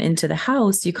you come into the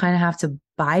house, you kind of have to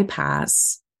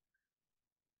bypass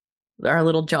our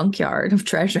little junkyard of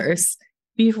treasures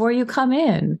before you come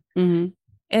in.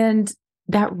 And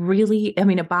that really, I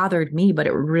mean, it bothered me, but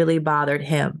it really bothered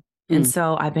him. And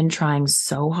so I've been trying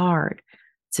so hard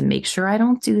to make sure I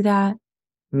don't do that.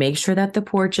 Make sure that the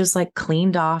porch is like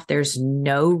cleaned off. There's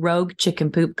no rogue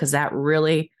chicken poop because that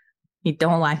really, you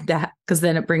don't like that because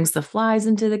then it brings the flies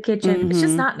into the kitchen. It's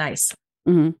just not nice.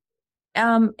 And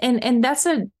that's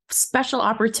a special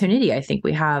opportunity I think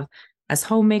we have as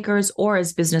homemakers or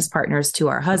as business partners to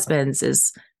our husbands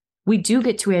is we do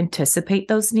get to anticipate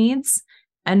those needs.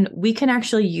 And we can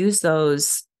actually use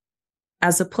those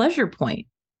as a pleasure point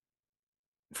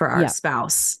for our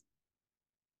spouse.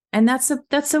 And that's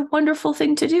a wonderful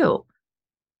thing to do.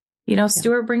 You know,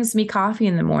 Stuart brings me coffee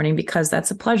in the morning because that's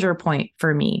a pleasure point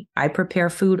for me. I prepare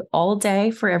food all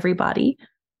day for everybody.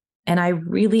 And I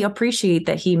really appreciate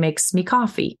that he makes me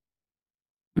coffee.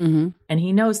 And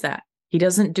he knows that. He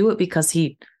doesn't do it because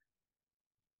he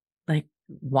like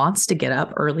wants to get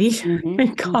up early and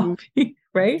make coffee,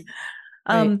 right?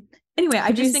 Anyway,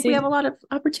 I just think we have a lot of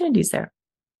opportunities there.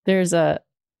 Do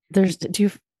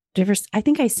you ever, I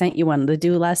think I sent you one, the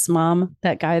Do Less Mom,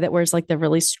 that guy that wears like the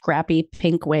really scrappy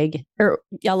pink wig or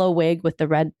yellow wig with the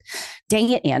red,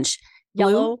 dang it, Ange,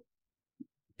 yellow,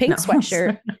 pink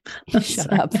sweatshirt.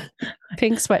 Shut up.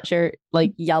 Pink sweatshirt,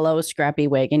 like yellow scrappy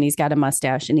wig. And he's got a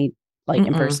mustache and he like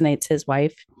impersonates his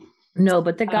wife. No,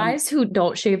 but the guys who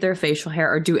don't shave their facial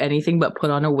hair or do anything but put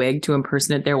on a wig to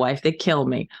impersonate their wife, they kill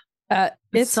me.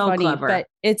 It's so funny, clever. but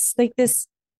it's like this.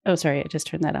 Oh, sorry, I just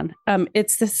turned that on.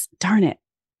 It's this. Darn it!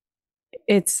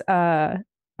 It's a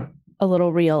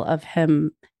little reel of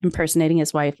him impersonating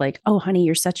his wife, like, "Oh, honey,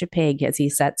 you're such a pig," as he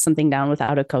sets something down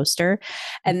without a coaster,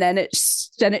 and then it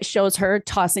shows her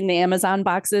tossing the Amazon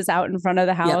boxes out in front of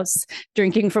the house,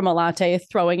 drinking from a latte,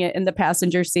 throwing it in the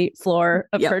passenger seat floor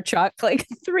of her truck, like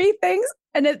 3 things,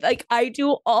 and it's like I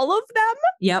do all of them.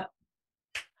 Yep,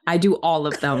 I do all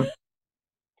of them.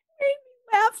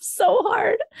 Laugh so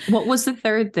hard. What was the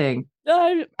third thing?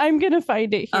 I'm gonna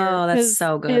find it here. Oh, that's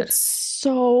so good. It's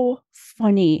so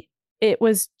funny. It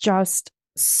was just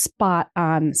spot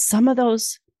on. Some of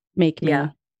those make me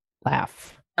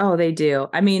laugh. Oh, they do.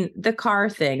 I mean, the car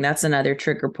thing, that's another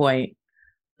trigger point.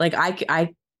 Like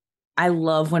I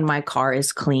love when my car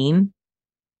is clean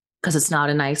because it's not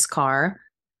a nice car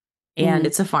and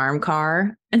it's a farm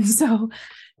car. And so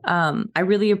I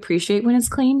really appreciate when it's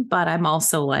clean, but I'm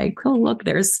also like, oh, look,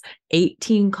 there's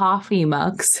 18 coffee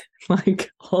mugs,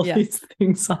 like all these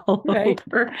things all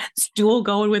over. Stool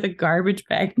going with a garbage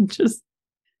bag and just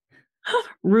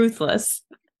ruthless.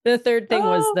 The third thing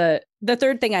was the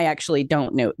third thing I actually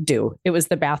don't do. It was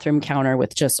the bathroom counter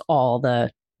with just all the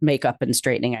makeup and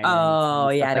straightening irons. Oh,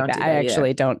 yeah, I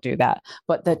actually don't do that.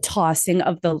 But the tossing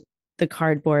of the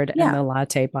cardboard and the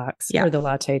latte box or the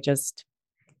latte, just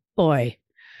boy.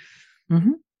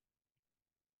 Mm-hmm.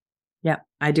 Yeah,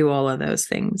 I do all of those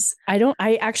things.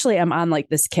 I actually am on like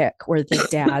this kick where the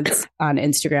dads on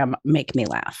Instagram make me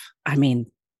laugh. I mean,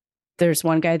 there's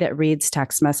one guy that reads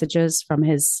text messages from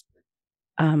his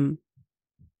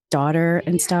daughter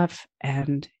and stuff,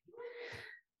 and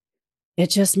it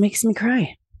just makes me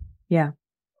cry. Yeah.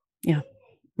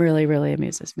 Really, really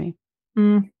amuses me.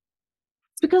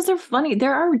 It's because they're funny.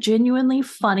 There are genuinely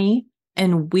funny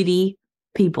and witty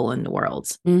people in the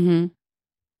world.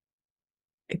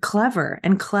 Clever,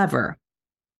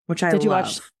 which I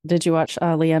love. Did you watch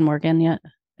Leanne Morgan yet?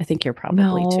 I think you're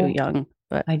probably too young,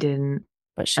 but I didn't.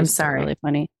 But she's really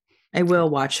funny. I will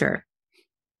watch her.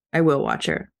 I'm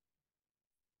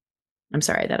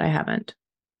sorry that I haven't.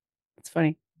 It's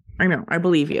funny. I know. I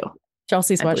believe you.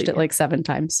 Chelsea's watched it like 7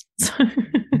 times.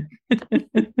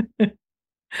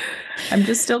 I'm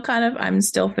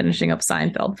still finishing up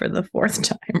Seinfeld for the 4th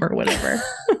time or whatever.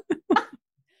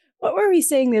 What were we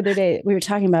saying the other day? We were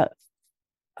talking about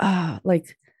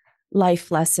like life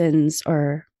lessons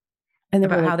and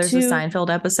about how there's a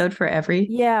Seinfeld episode for every.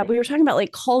 Yeah, we were talking about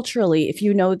like culturally, if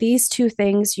you know these 2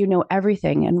 things, you know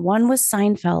everything. And one was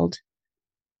Seinfeld.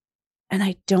 And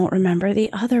I don't remember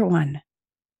the other one.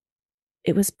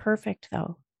 It was perfect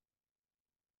though.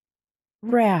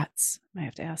 Rats. I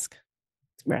have to ask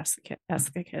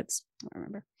the kids. I don't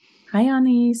remember. Hi,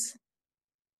 Annies.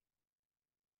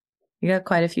 You got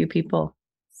quite a few people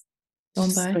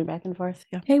going by. Going back and forth.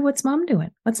 Yeah. Hey, what's mom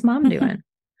doing?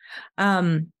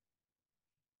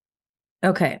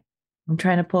 Okay. I'm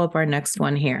trying to pull up our next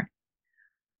one here.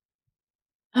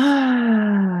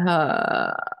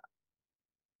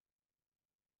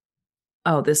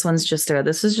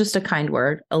 This is just a kind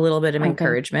word, a little bit of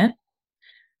encouragement.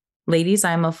 Ladies,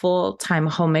 I'm a full-time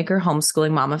homemaker,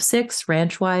 homeschooling mom of 6,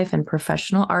 ranch wife, and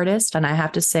professional artist. And I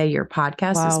have to say your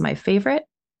podcast is my favorite.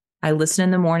 I listen in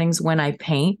the mornings when I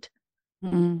paint.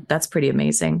 That's pretty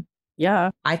amazing. Yeah.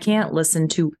 I can't listen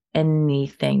to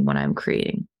anything when I'm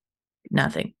creating.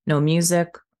 Nothing. No music,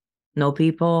 no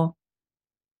people.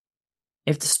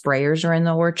 If the sprayers are in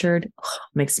the orchard,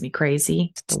 makes me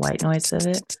crazy. The white noise of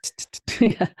it.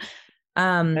 Keep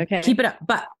it up.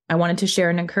 But I wanted to share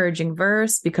an encouraging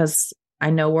verse because I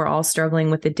know we're all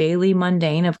struggling with the daily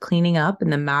mundane of cleaning up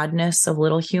and the madness of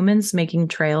little humans making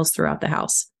trails throughout the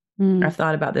house. I've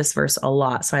thought about this verse a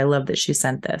lot, so I love that she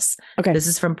sent this. Okay. This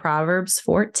is from Proverbs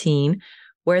 14,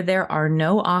 where there are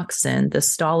no oxen, the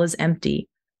stall is empty,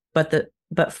 but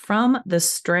from the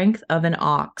strength of an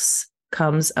ox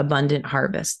comes abundant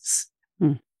harvests.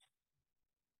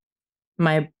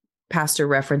 My pastor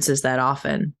references that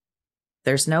often.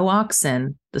 There's no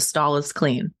oxen, the stall is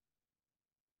clean,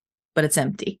 but it's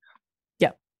empty.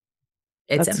 Yep.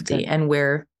 It's empty. Good. And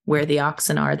where the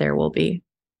oxen are, there will be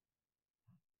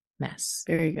mess.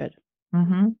 Very good.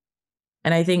 And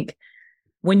I think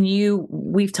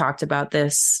we've talked about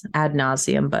this ad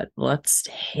nauseum, but let's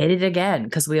hit it again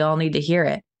because we all need to hear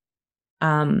it.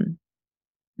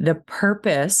 The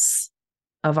purpose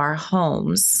of our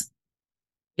homes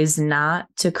is not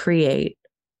to create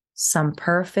some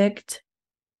perfect,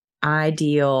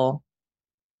 ideal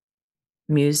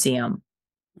museum.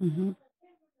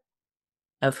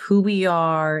 of who we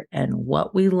are and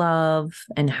what we love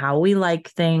and how we like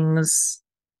things.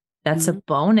 That's a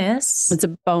bonus. It's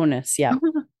a bonus. Yeah.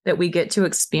 That we get to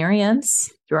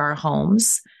experience through our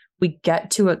homes. We get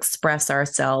to express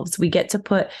ourselves. We get to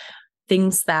put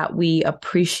things that we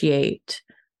appreciate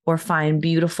or find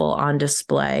beautiful on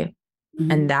display.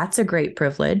 And that's a great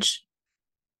privilege.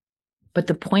 But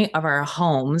the point of our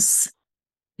homes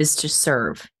is to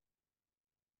serve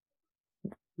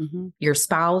your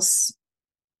spouse,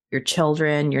 your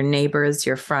children, your neighbors,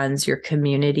 your friends, your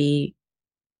community,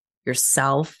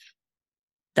 yourself.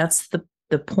 That's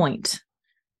the point.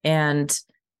 And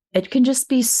it can just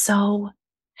be so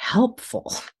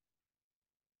helpful.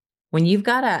 When you've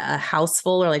got a house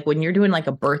full, or like when you're doing like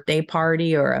a birthday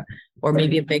party or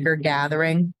maybe a bigger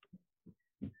gathering,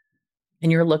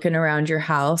 and you're looking around your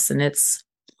house and it's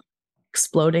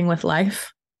exploding with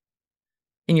life,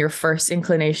 and your first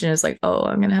inclination is like, oh,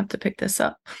 I'm going to have to pick this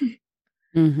up.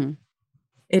 It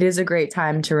is a great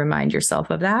time to remind yourself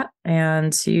of that.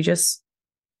 And you just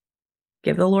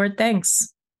give the Lord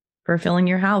thanks for filling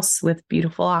your house with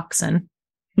beautiful oxen.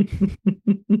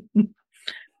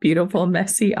 Beautiful,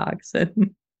 messy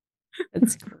oxen.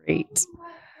 That's great.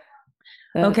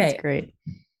 Okay. That's great.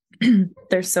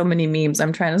 There's so many memes.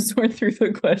 I'm trying to sort through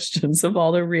the questions of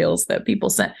all the reels that people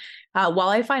sent. While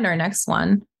I find our next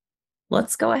one,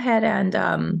 let's go ahead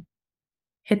and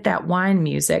hit that wine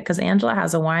music, because Angela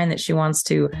has a wine that she wants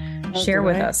to share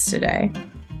with us today.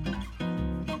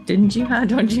 Don't you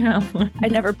have one? I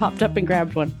never popped up and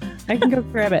grabbed one. I can go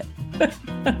grab it.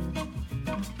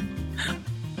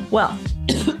 Well,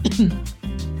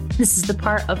 this is the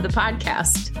part of the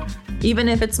podcast, even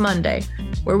if it's Monday,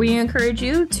 where we encourage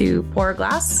you to pour a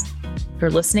glass. If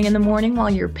you're listening in the morning while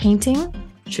you're painting,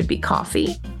 it should be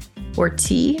coffee or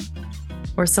tea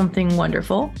or something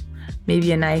wonderful.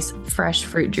 Maybe a nice fresh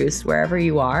fruit juice wherever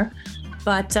you are.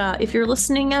 But if you're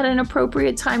listening at an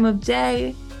appropriate time of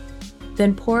day,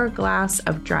 then pour a glass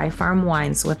of Dry Farm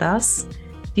wines with us.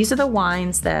 These are the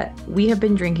wines that we have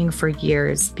been drinking for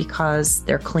years because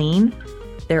they're clean,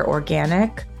 they're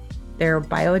organic, they're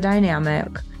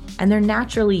biodynamic, and they're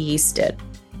naturally yeasted.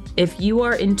 If you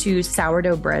are into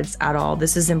sourdough breads at all,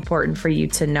 this is important for you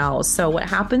to know. So what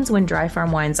happens when Dry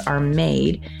Farm wines are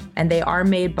made, and they are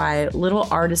made by little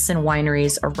artisan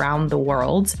wineries around the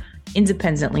world,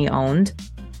 independently owned,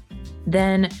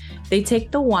 then they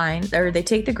take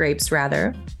the grapes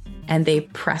rather, and they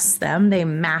press them, they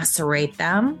macerate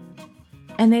them,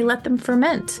 and they let them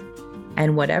ferment.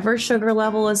 And whatever sugar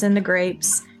level is in the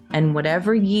grapes and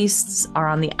whatever yeasts are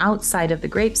on the outside of the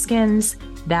grape skins,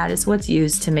 that is what's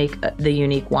used to make the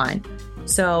unique wine.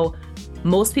 So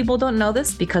most people don't know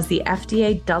this because the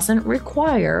FDA doesn't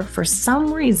require, for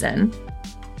some reason,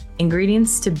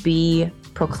 ingredients to be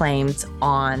proclaimed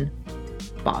on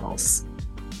bottles.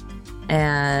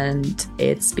 And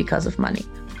it's because of money.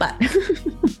 But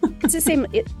it's the same.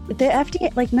 The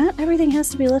FDA, like, not everything has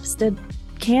to be listed.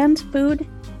 Canned food,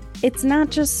 it's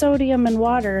not just sodium and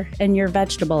water and your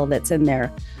vegetable that's in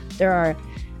there. There are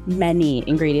many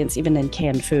ingredients, even in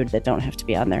canned food, that don't have to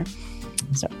be on there.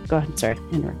 So go ahead. Sorry, I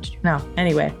interrupted you. No,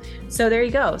 anyway. So there you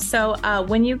go. So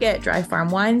when you get Dry Farm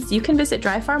wines, you can visit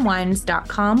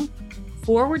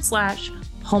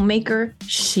dryfarmwines.com/homemaker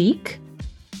chic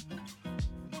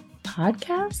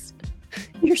podcast.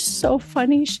 You're so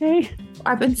funny, Shay.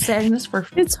 I've been saying this for...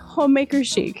 It's Homemaker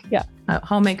Chic. Yeah.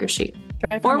 Homemaker Chic.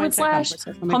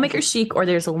 /homemaker chic, or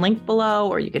there's a link below,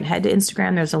 or you can head to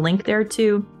Instagram. There's a link there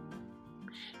too.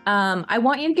 I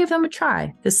want you to give them a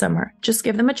try this summer. Just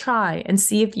give them a try and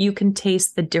see if you can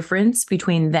taste the difference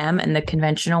between them and the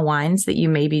conventional wines that you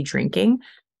may be drinking.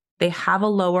 They have a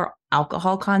lower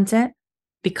alcohol content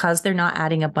because they're not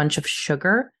adding a bunch of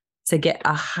sugar to get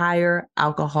a higher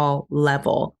alcohol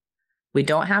level. We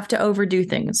don't have to overdo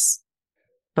things,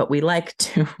 but we like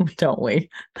to, don't we?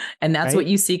 And that's right. What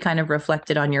you see kind of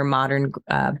reflected on your modern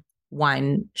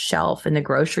wine shelf in the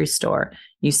grocery store.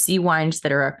 You see wines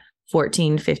that are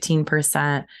 14,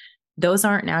 15%. Those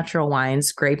aren't natural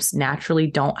wines. Grapes naturally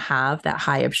don't have that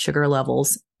high of sugar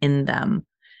levels in them.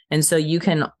 And so you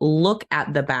can look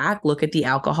at the back, look at the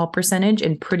alcohol percentage,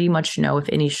 and pretty much know if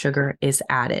any sugar is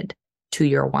added to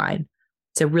your wine.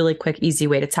 It's a really quick, easy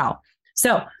way to tell.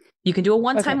 So you can do a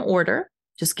one-time order.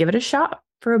 Just give it a shot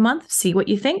for a month. See what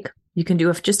you think. You can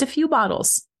do just a few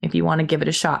bottles if you want to give it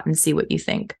a shot and see what you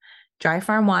think.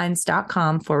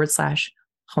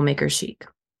 dryfarmwines.com/homemaker chic.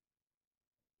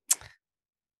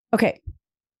 Okay.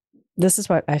 This is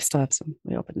what I still have some.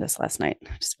 We opened this last night.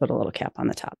 Just put a little cap on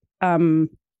the top.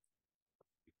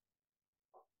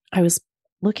 I was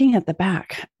looking at the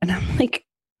back and I'm like,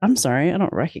 I'm sorry, I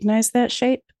don't recognize that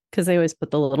shape. because they always put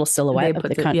the little silhouette of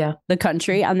the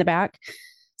country on the back.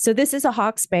 So this is a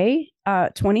Hawke's Bay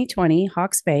 2020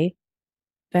 Hawke's Bay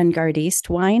Vanguardiste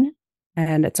wine,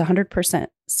 and it's 100%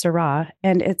 Syrah,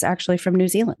 and it's actually from New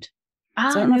Zealand. So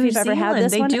I don't know if you've ever had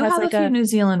this one. They do have like a few New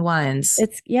Zealand wines.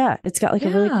 It's got like a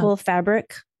really cool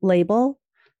fabric label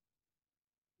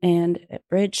and a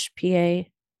bridge PA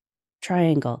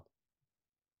triangle.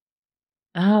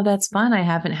 Oh, that's fun. I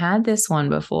haven't had this one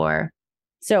before.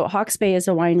 So Hawke's Bay is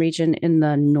a wine region in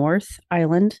the North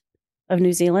Island of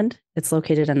New Zealand. It's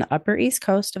located on the upper east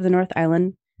coast of the North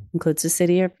Island, includes the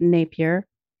city of Napier.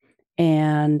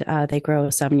 And they grow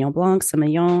Sauvignon Blanc,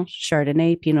 Semillon,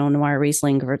 Chardonnay, Pinot Noir,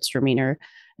 Riesling, Gewürztraminer.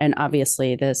 And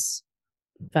obviously this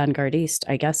Vanguardiste,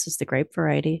 I guess, is the grape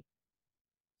variety.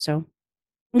 So,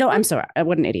 no, I'm sorry.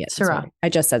 What an idiot. Syrah. I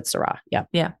just said Syrah. Yeah.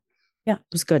 Yeah. Yeah,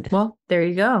 it was good. Well, there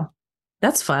you go.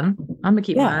 That's fun. I'm going to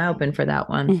keep my eye open for that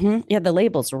one. Mm-hmm. Yeah, the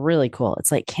label's really cool.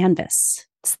 It's like canvas.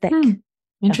 It's thick.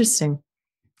 Interesting.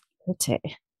 Okay.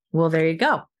 Well, there you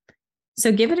go.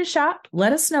 So give it a shot.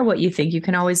 Let us know what you think. You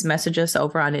can always message us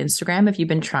over on Instagram if you've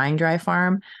been trying Dry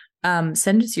Farm.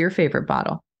 Send us your favorite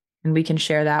bottle, and we can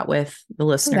share that with the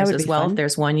listeners as well. Fun. If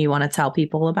there's one you want to tell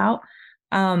people about.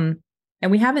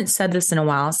 And we haven't said this in a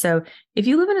while. So if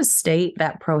you live in a state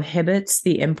that prohibits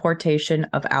the importation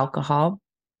of alcohol,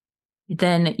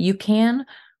 then you can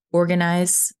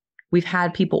organize. We've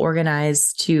had people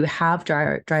organize to have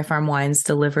dry farm wines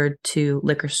delivered to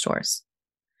liquor stores.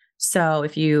 So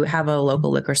if you have a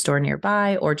local liquor store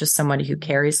nearby or just somebody who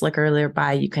carries liquor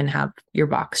nearby, you can have your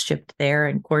box shipped there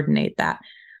and coordinate that.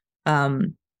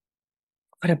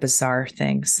 What a bizarre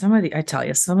thing. I tell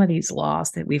you, some of these laws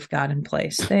that we've got in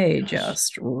place, they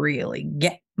just really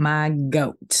get my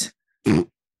goat.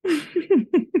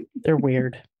 They're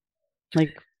weird.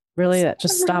 Like, really, that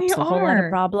just stops a whole lot of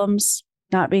problems.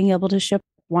 Not being able to ship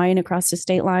wine across the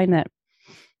state line.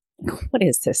 What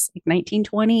is this? Like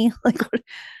 1920? Like, what?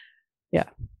 Yeah.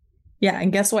 Yeah.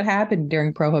 And guess what happened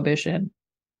during Prohibition?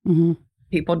 Mm-hmm.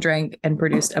 People drank and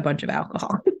produced a bunch of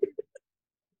alcohol.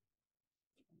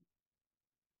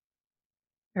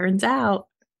 Turns out.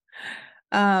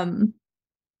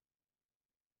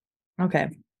 Okay.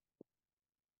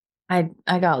 I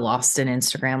got lost in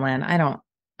Instagram land.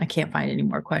 I can't find any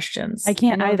more questions. I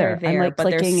can't either. I'm like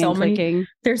clicking and clicking.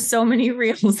 There's so many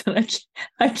reels that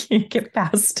I can't get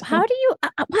past. How do you,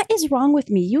 what is wrong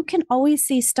with me? You can always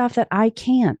see stuff that I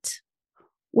can't.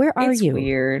 Where are you? It's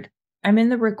weird. I'm in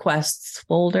the requests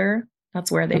folder.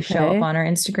 That's where they show up on our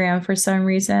Instagram for some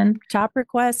reason. Top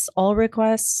requests, all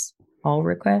requests. All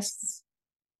requests.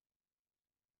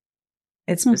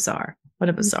 It's bizarre.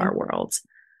 What a bizarre world.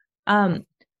 Hold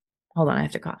on, I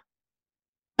have to cough.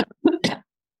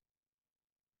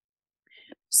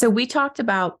 So we talked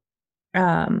about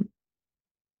wanting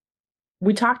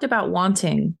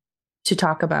to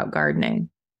talk about gardening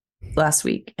last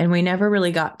week, and we never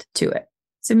really got to it.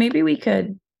 So maybe we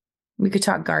could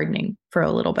talk gardening for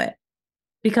a little bit,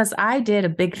 because I did a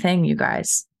big thing, you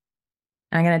guys.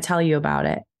 And I'm going to tell you about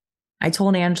it. I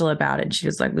told Angela about it, and she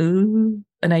was like, ooh,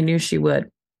 and I knew she would.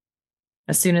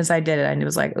 As soon as I did it, I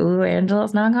was like, ooh,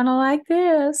 Angela's not going to like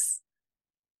this.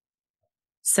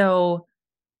 So,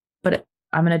 but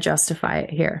I'm going to justify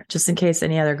it here, just in case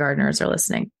any other gardeners are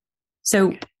listening.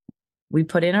 So we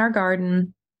put in our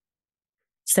garden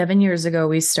 7 years ago.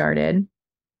 We started,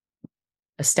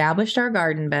 established our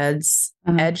garden beds,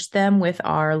 edged them with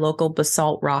our local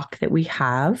basalt rock that we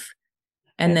have,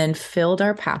 and then filled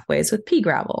our pathways with pea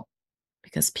gravel,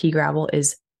 because pea gravel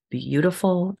is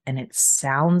beautiful and it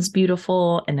sounds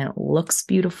beautiful and it looks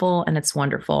beautiful and it's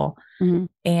wonderful. Mm-hmm.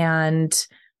 And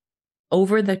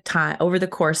over the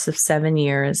course of 7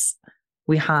 years,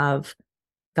 we have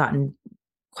gotten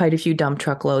quite a few dump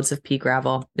truck loads of pea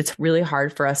gravel. It's really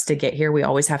hard for us to get here. We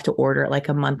always have to order it like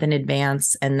a month in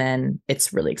advance, and then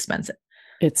it's really expensive.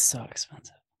 It's so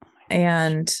expensive. Oh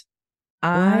and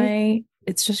why?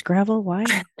 It's just gravel. Why?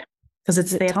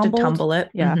 Because they have to tumble it.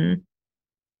 Yeah. Mm-hmm.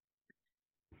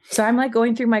 So I'm like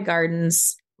going through my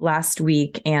gardens last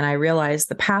week, and I realized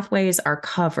the pathways are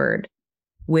covered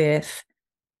with,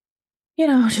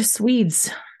 just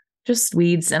weeds.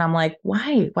 And I'm like,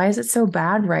 why? Why is it so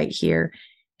bad right here?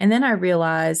 And then I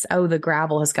realized, the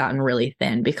gravel has gotten really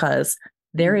thin, because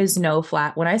there is no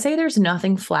flat. When I say there's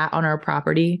nothing flat on our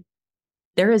property,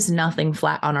 there is nothing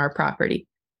flat on our property.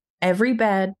 Every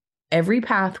bed, every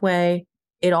pathway,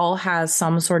 it all has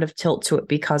some sort of tilt to it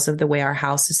because of the way our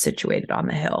house is situated on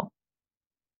the hill.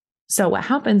 So what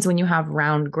happens when you have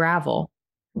round gravel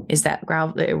is that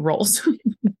gravel, it rolls.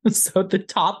 So the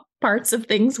top parts of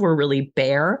things were really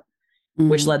bare,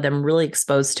 which led them really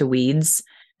exposed to weeds.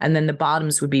 And then the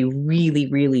bottoms would be really,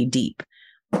 really deep.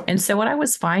 And so what I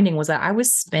was finding was that I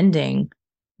was spending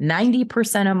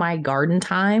 90% of my garden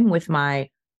time with my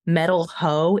metal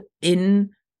hoe in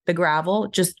the gravel,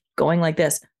 just going like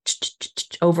this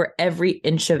over every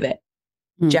inch of it,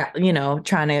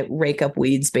 trying to rake up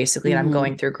weeds basically. And I'm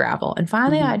going through gravel. And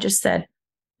finally, I just said,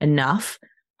 enough.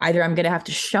 Either I'm going to have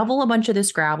to shovel a bunch of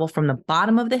this gravel from the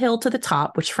bottom of the hill to the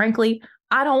top, which frankly,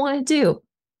 I don't want to do.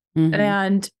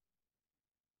 And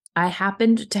I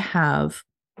happened to have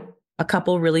a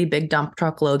couple really big dump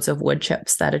truck loads of wood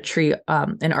chips that an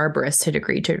arborist had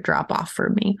agreed to drop off for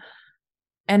me.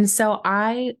 And so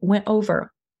I went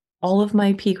over all of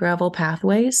my pea gravel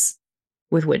pathways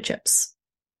with wood chips.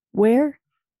 Where?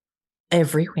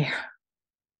 Everywhere.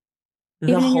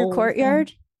 Even in your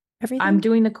courtyard? Everything? I'm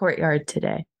doing the courtyard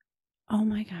today. Oh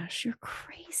my gosh, you're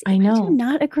crazy. I know. I do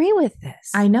not agree with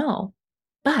this. I know.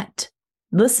 But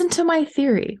listen to my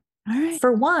theory. All right.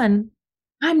 For one,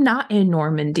 I'm not in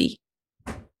Normandy.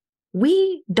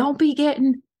 We don't be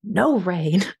getting no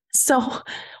rain. So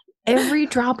every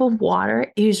drop of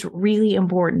water is really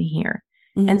important here.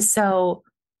 And so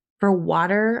for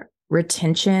water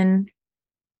retention,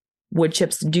 wood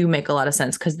chips do make a lot of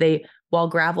sense because while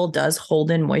gravel does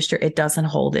hold in moisture, it doesn't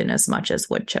hold in as much as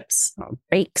wood chips.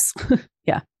 Bakes.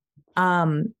 Yeah.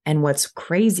 And what's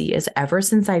crazy is ever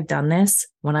since I've done this,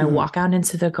 when I walk out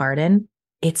into the garden,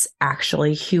 it's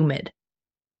actually humid.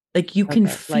 Like you can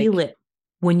feel it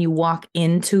when you walk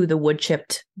into the wood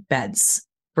chipped beds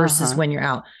versus when you're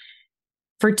out.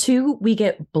 For two, we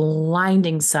get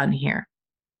blinding sun here.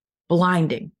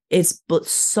 Blinding. It's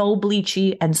so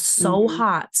bleachy and so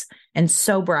hot and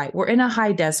so bright. We're in a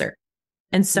high desert.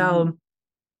 And so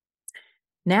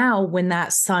now when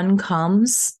that sun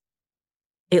comes,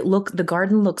 the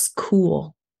garden looks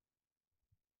cool.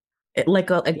 It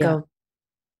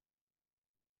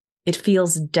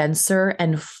feels denser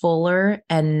and fuller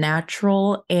and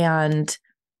natural and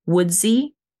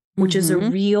woodsy, which is a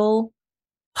real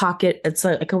pocket. It's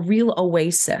like a real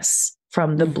oasis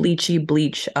from the bleachy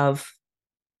bleach of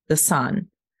the sun,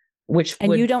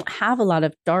 you don't have a lot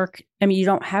of you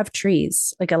don't have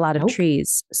trees, like a lot of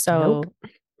trees. So,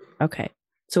 okay.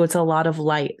 So it's a lot of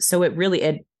light. So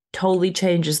it totally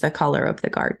changes the color of the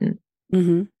garden.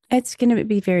 It's going to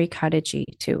be very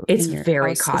cottagey too. It's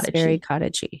very cottagey. It's very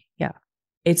cottagey. Yeah.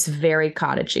 It's very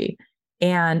cottagey.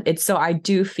 And so I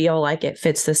do feel like it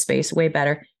fits the space way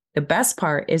better. The best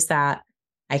part is that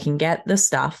I can get the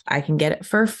stuff. I can get it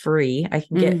for free. I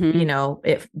can get,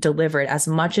 it delivered as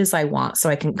much as I want. So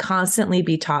I can constantly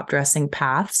be top dressing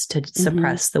paths to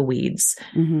suppress the weeds.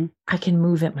 I can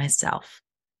move it myself,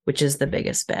 which is the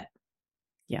biggest bit.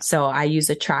 Yeah. So I use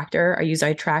a tractor. I use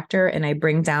a tractor and I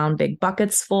bring down big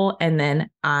buckets full and then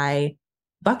I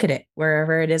bucket it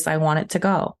wherever it is I want it to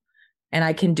go. And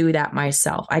I can do that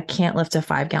myself. I can't lift a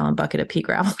 5-gallon bucket of pea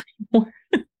gravel anymore.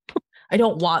 I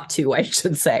don't want to, I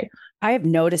should say. I have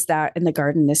noticed that in the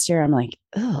garden this year. I'm like,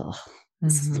 oh,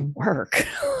 this is work.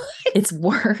 It's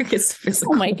work. It's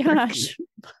physical. Oh my gosh.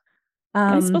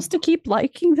 Am I supposed to keep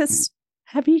liking this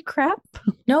heavy crap?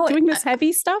 No, doing this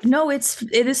heavy stuff? No, this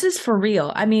is for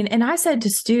real. I mean, and I said to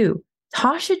Stu,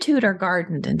 Tasha Tudor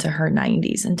gardened into her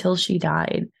 90s until she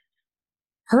died.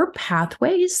 Her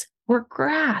pathways were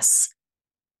grass.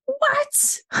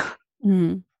 What?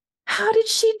 How did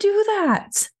she do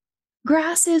that?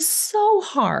 Grass is so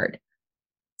hard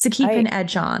to keep an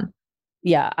edge on.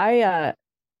 Yeah, I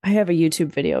have a YouTube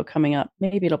video coming up.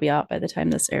 Maybe it'll be out by the time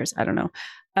this airs. I don't know.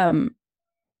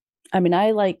 I mean,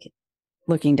 I like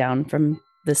looking down from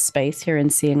this space here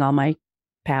and seeing all my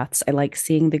paths. I like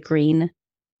seeing the green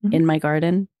in my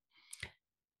garden.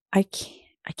 I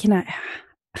cannot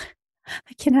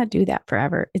do that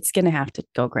forever. It's going to have to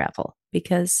go gravel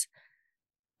because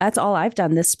that's all I've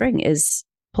done this spring is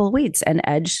pull weeds and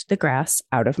edge the grass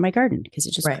out of my garden because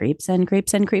it just creeps and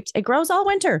creeps and creeps. It grows all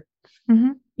winter,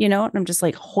 and I'm just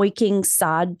like hoiking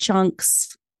sod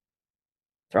chunks,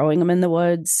 throwing them in the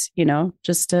woods,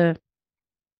 just to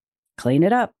clean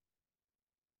it up.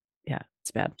 Yeah,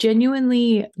 it's bad.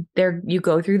 Genuinely, you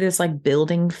go through this like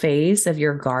building phase of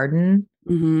your garden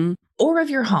or of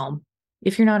your home.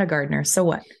 If you're not a gardener, so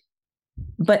what?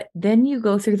 But then you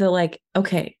go through the like,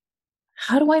 okay,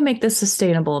 how do I make this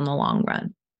sustainable in the long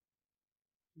run?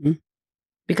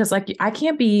 Because like I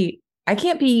can't be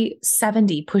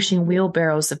 70 pushing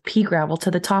wheelbarrows of pea gravel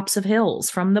to the tops of hills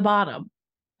from the bottom.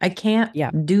 I can't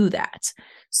do that.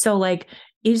 So like,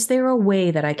 is there a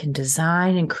way that I can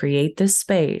design and create this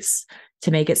space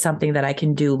to make it something that I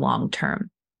can do long term?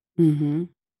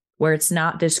 Where it's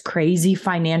not this crazy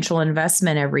financial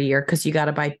investment every year because you got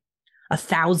to buy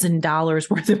 $1,000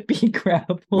 worth of pea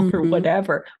gravel or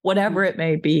whatever it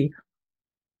may be.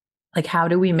 Like, how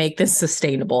do we make this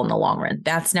sustainable in the long run?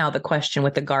 That's now the question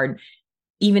with the garden,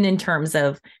 even in terms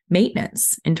of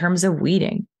maintenance, in terms of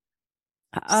weeding.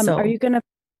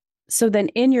 So then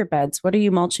in your beds, what are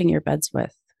you mulching your beds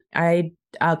with? I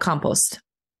compost.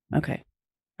 Okay.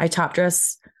 I top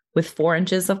dress with 4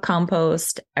 inches of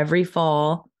compost every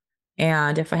fall.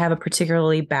 And if I have a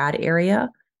particularly bad area,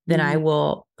 then I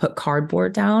will put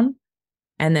cardboard down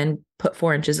and then put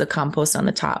 4 inches of compost on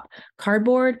the top.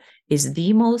 Cardboard is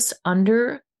the most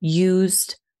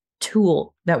underused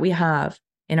tool that we have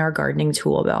in our gardening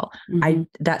tool belt.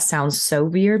 That sounds so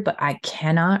weird, but I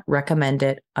cannot recommend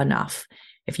it enough.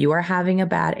 If you are having a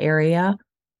bad area,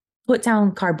 put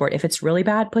down cardboard. If it's really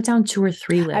bad, put down 2 or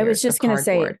 3 layers. I was just going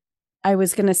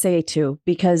to say too,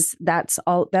 because that's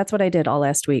what I did all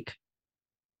last week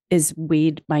is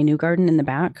weed my new garden in the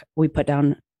back. We put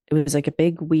down, it was like a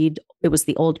big weed. It was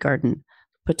the old garden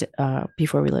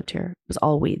before we lived here. It was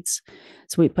all weeds.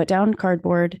 So we put down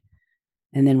cardboard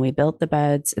and then we built the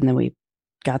beds and then we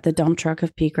got the dump truck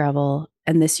of pea gravel.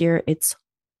 And this year it's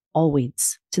all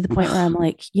weeds to the point where I'm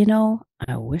like,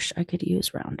 I wish I could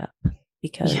use Roundup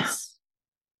because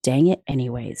dang it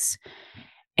anyways.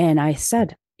 And I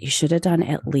said, you should have done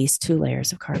at least 2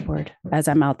 layers of cardboard as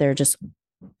I'm out there just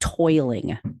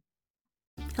toiling.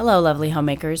 Hello, lovely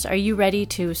homemakers. Are you ready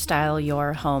to style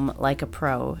your home like a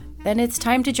pro? Then it's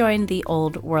time to join the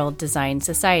Old World Design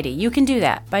Society. You can do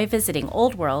that by visiting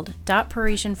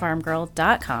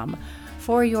oldworld.parisianfarmgirl.com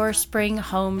for your spring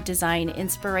home design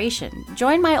inspiration.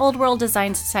 Join my Old World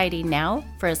Design Society now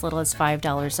for as little as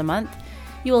 $5 a month.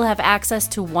 You will have access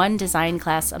to 1 design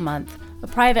class a month, a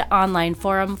private online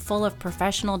forum full of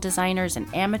professional designers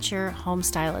and amateur home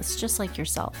stylists just like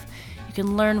yourself. You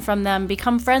can learn from them,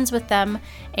 become friends with them,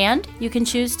 and you can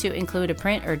choose to include a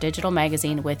print or digital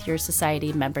magazine with your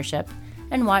society membership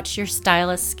and watch your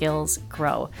stylist skills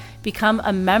grow. Become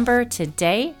a member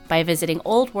today by visiting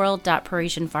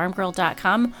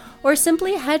oldworld.parisianfarmgirl.com or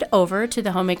simply head over to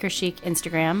the Homemaker Chic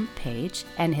Instagram page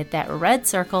and hit that red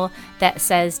circle that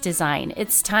says design.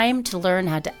 It's time to learn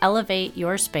how to elevate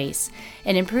your space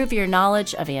and improve your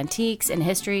knowledge of antiques and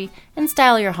history and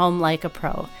style your home like a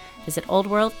pro. Visit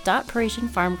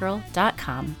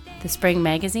oldworld.parisianfarmgirl.com. The spring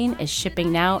magazine is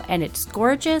shipping now, and it's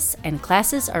gorgeous, and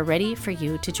classes are ready for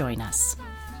you to join us.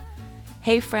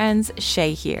 Hey friends,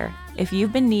 Shay here. If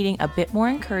you've been needing a bit more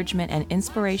encouragement and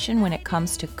inspiration when it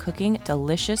comes to cooking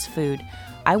delicious food,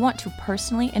 I want to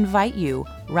personally invite you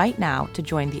right now to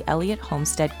join the Elliott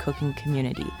Homestead cooking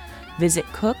community. Visit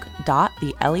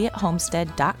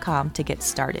cook.theelliottHomestead.com to get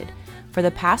started. For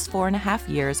the past 4.5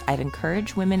 years, I've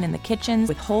encouraged women in the kitchens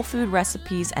with whole food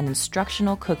recipes and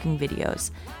instructional cooking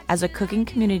videos. As a cooking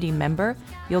community member,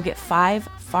 you'll get 5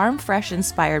 farm fresh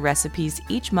inspired recipes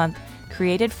each month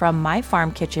created from my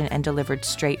farm kitchen and delivered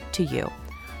straight to you.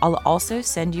 I'll also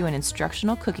send you an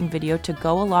instructional cooking video to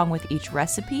go along with each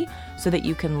recipe so that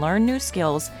you can learn new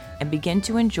skills and begin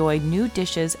to enjoy new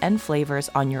dishes and flavors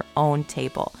on your own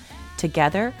table.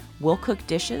 Together, we'll cook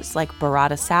dishes like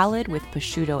burrata salad with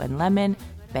prosciutto and lemon,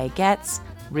 baguettes,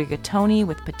 rigatoni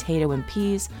with potato and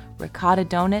peas, ricotta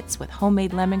donuts with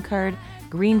homemade lemon curd,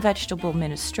 green vegetable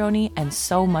minestrone, and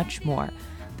so much more.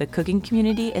 The cooking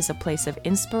community is a place of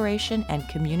inspiration and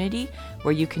community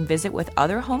where you can visit with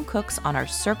other home cooks on our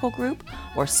circle group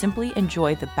or simply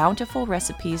enjoy the bountiful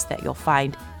recipes that you'll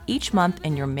find each month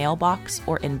in your mailbox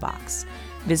or inbox.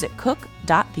 Visit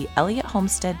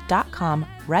cook.theelliottHomestead.com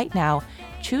right now,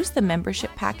 choose the membership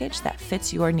package that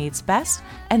fits your needs best,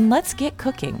 and let's get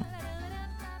cooking.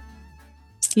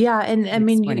 Yeah, and I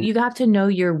mean, you have to know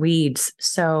your weeds.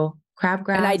 So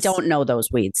crabgrass. And I don't know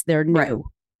those weeds. They're new.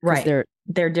 Right.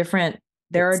 They're different.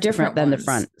 There are different than ones. The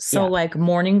front. So like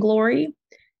morning glory,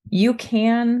 you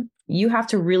have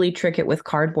to really trick it with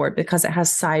cardboard because it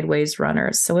has sideways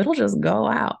runners. So it'll just go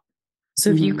out. So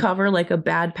if you cover like a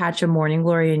bad patch of morning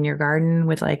glory in your garden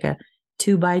with like a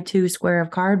 2x2 square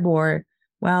of cardboard,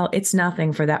 well, it's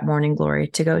nothing for that morning glory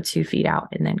to go 2 feet out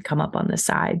and then come up on the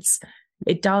sides.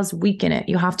 It does weaken it.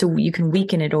 You can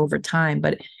weaken it over time,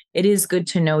 but it is good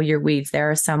to know your weeds. There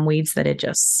are some weeds that it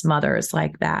just smothers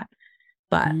like that.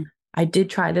 But I did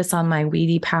try this on my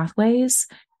weedy pathways,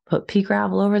 put pea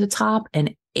gravel over the top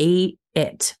and ate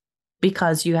it.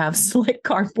 Because you have slick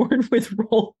cardboard with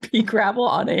rolled pea gravel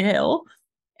on a hill.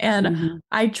 And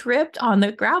I tripped on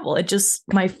the gravel.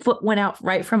 My foot went out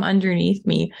right from underneath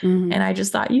me. And I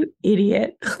just thought, you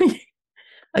idiot.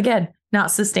 Again, not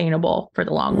sustainable for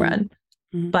the long run.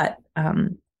 But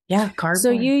cardboard. So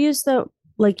you use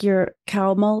your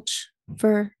cow mulch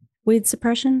for weed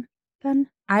suppression then?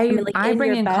 mean, like I in bring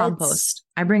your in beds, compost.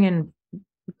 I bring in you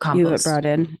have compost. brought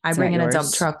in. I It's bring not in a dump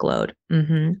yours. truck load.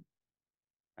 Hmm.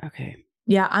 Okay.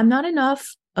 Yeah, I'm not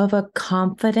enough of a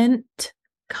confident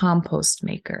compost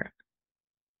maker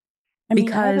I mean,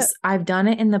 because I've done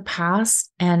it in the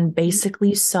past and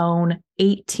basically sown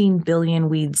 18 billion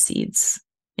weed seeds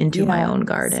into my own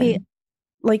garden. See,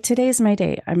 like today's my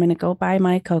day. I'm going to go buy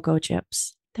my cocoa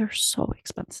chips. They're so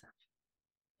expensive.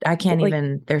 I can't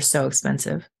even, they're so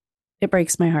expensive. It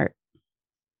breaks my heart.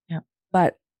 Yeah.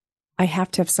 But I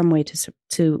have to have some way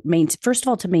to maintain, first of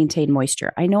all, to maintain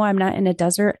moisture. I know I'm not in a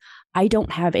desert. I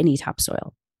don't have any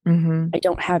topsoil. Mm-hmm. I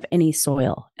don't have any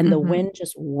soil. And the wind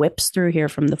just whips through here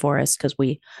from the forest because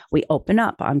we open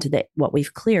up onto what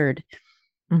we've cleared.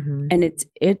 And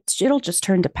it'll just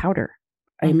turn to powder.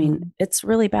 I mean, it's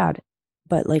really bad.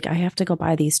 But like I have to go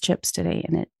buy these chips today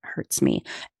and it hurts me.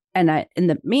 And in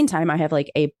the meantime, I have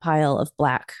like a pile of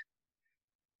black,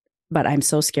 but I'm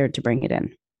so scared to bring it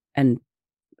in and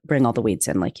bring all the weeds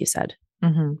in, like you said.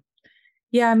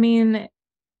 Yeah, I mean,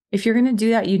 if you're going to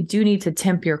do that, you do need to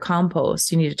temp your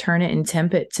compost. You need to turn it and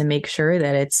temp it to make sure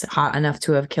that it's hot enough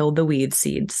to have killed the weed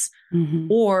seeds.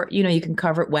 Or, you can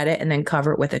cover it, wet it, and then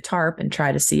cover it with a tarp and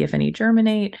try to see if any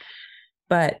germinate.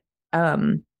 But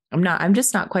I'm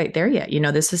just not quite there yet.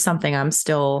 This is something I'm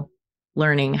still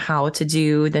learning how to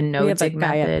do, the no-dig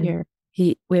method.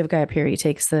 We have a guy up here. He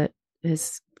takes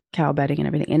his cow bedding and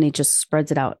everything, and he just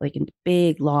spreads it out like in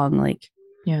big, long,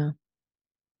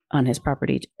 on his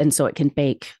property. And so it can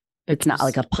bake. It's not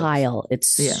like a pile.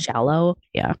 It's shallow.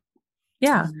 Yeah.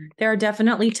 Yeah. There are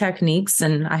definitely techniques,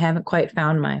 and I haven't quite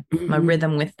found my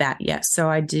rhythm with that yet. So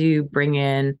I do bring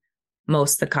in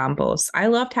most of the compost. I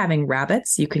loved having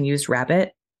rabbits. You can use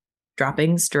rabbit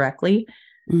droppings directly,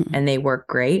 and they work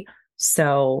great.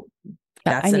 So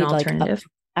that's an alternative.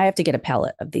 I have to get a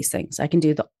pallet of these things. I can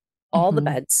do all the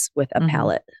beds with a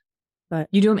pallet. But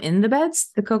you do them in the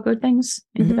beds, the cocoa things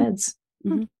in the beds.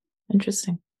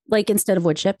 Interesting. Like instead of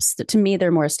wood chips, to me,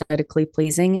 they're more aesthetically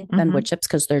pleasing than wood chips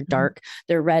because they're dark.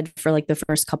 They're red for like the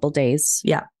first couple days.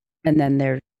 Yeah. And then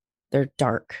they're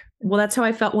dark. Well, that's how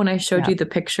I felt when I showed you the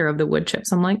picture of the wood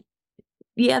chips. I'm like,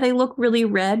 yeah, they look really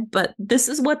red, but this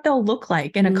is what they'll look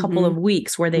like in a couple of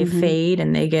weeks where they fade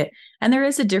and and there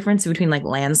is a difference between like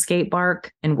landscape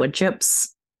bark and wood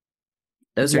chips.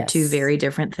 Those are two very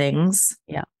different things.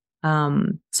 Yeah.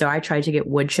 So I tried to get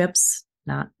wood chips,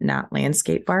 not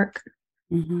landscape bark.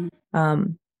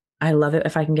 I love it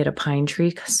if I can get a pine tree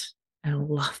because I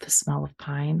love the smell of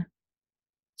pine.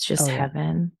 It's just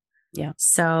heaven. Yeah.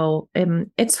 So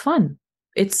it's fun.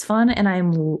 It's fun, and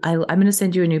I'm going to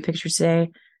send you a new picture today.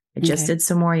 I just did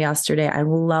some more yesterday. I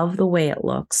love the way it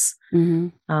looks.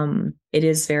 It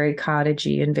is very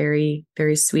cottagey and very,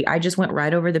 very sweet. I just went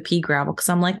right over the pea gravel because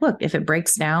I'm like, look, if it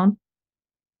breaks down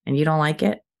and you don't like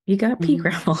it, you got pea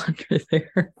gravel under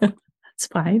there. That's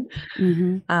fine.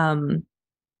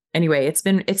 Anyway, it's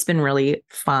been really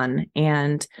fun,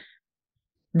 and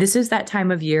this is that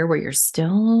time of year where you're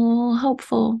still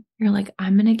hopeful. You're like,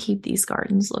 I'm going to keep these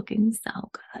gardens looking so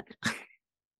good.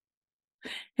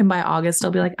 And by August,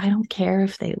 I'll be like, I don't care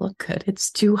if they look good.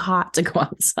 It's too hot to go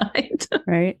outside.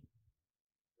 Right.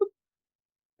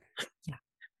 Yeah.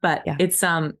 But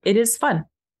it is fun.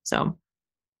 So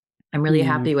I'm really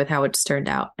happy with how it's turned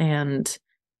out. And,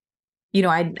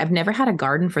 I've never had a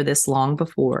garden for this long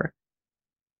before.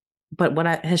 But what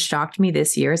has shocked me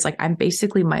this year is like, I'm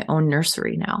basically my own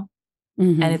nursery now.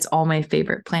 And it's all my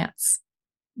favorite plants.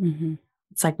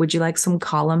 It's like, would you like some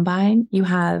columbine? You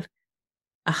have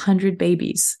 100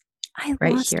 babies. I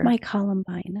lost my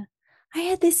columbine. I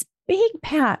had this big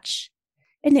patch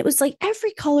and it was like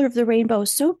every color of the rainbow,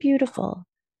 so beautiful.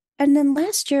 And then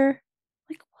last year,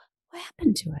 like, what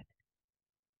happened to it?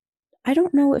 I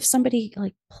don't know if somebody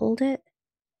like pulled it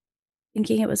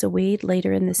thinking it was a weed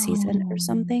later in the season or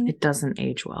something. It doesn't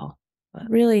age well. But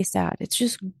really sad. It's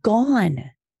just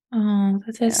gone. Oh,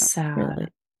 that is sad. Really.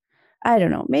 I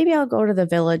don't know. Maybe I'll go to the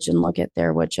village and look at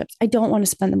their wood chips. I don't want to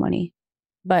spend the money,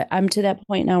 but I'm to that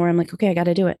point now where I'm like, okay, I got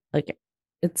to do it. Like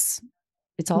it's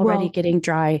already getting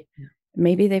dry.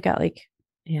 Maybe they've got like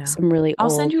some really I'll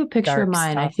send you a picture of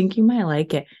mine. Stuff. I think you might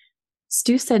like it.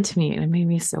 Stu said to me, and it made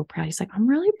me so proud. He's like, I'm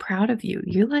really proud of you.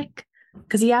 You're like,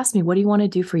 because he asked me, what do you want to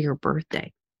do for your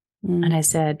birthday? And I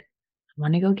said, I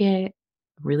want to go get a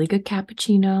really good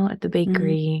cappuccino at the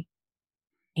bakery.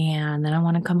 And then I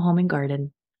want to come home and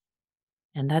garden.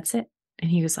 And that's it. And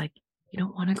he was like, you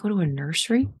don't want to go to a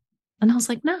nursery? And I was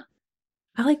like, no,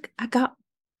 I got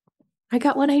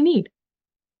what I need.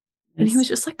 And he was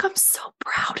just like, I'm so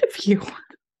proud of you.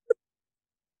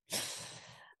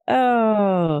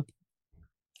 Oh,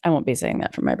 I won't be saying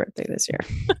that for my birthday this year.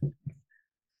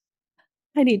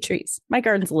 I need trees. My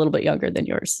garden's a little bit younger than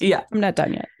yours. Yeah. I'm not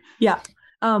done yet. Yeah.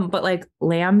 But like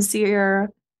lamb's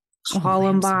ear,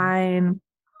 columbine,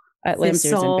 lamb's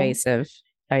ear is invasive.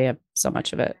 I have so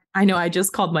much of it. I know. I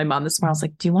just called my mom this morning. I was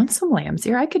like, do you want some lamb's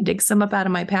ear? I could dig some up out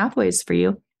of my pathways for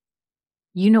you.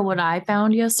 You know what I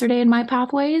found yesterday in my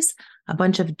pathways? A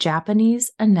bunch of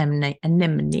Japanese anemone.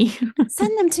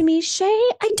 Send them to me, Shay.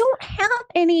 I don't have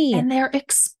any. And they're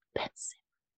expensive.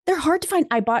 They're hard to find.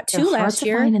 I bought 2 last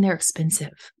year. And they're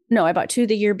expensive. No, I bought 2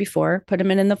 the year before, put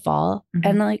them in the fall. Mm-hmm.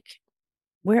 And like,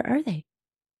 where are they?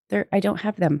 I don't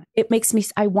have them. It makes me,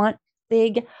 I want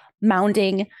big,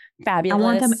 mounding, fabulous. I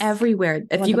want them everywhere.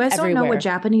 If you guys don't know what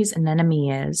Japanese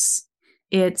anemone is,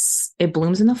 it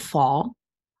blooms in the fall.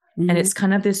 Mm-hmm. And it's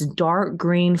kind of this dark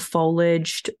green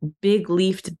foliaged, big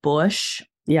leafed bush.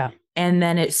 Yeah. And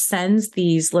then it sends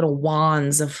these little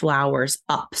wands of flowers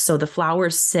up. So the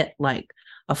flowers sit like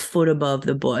a foot above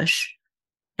the bush.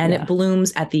 And it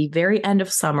blooms at the very end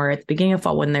of summer, at the beginning of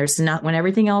fall, when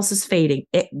everything else is fading,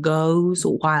 it goes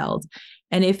wild.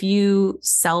 And if you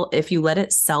let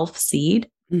it self-seed,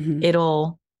 mm-hmm.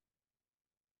 it'll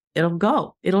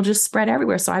just spread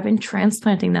everywhere. So I've been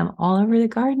transplanting them all over the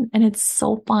garden, and it's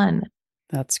so fun.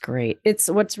 That's great.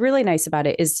 What's really nice about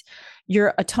it is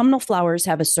your autumnal flowers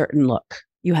have a certain look.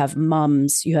 You have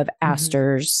mums, you have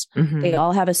asters. Mm-hmm. They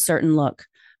all have a certain look.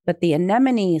 But the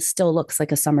anemone still looks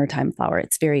like a summertime flower.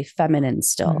 It's very feminine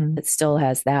still. Mm-hmm. It still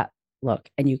has that look,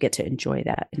 and you get to enjoy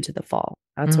that into the fall.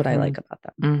 That's what I like about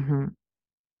them. Mm-hmm.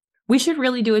 We should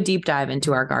really do a deep dive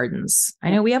into our gardens.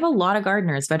 I know we have a lot of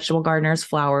gardeners, vegetable gardeners,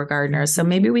 flower gardeners. So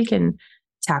maybe we can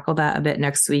tackle that a bit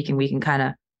next week, and we can kind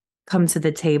of come to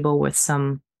the table with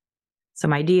some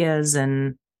ideas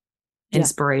and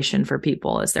inspiration for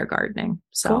people as they're gardening.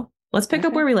 So let's pick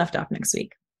up where we left off next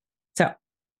week. So,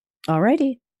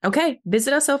 alrighty. Okay,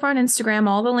 visit us over on Instagram.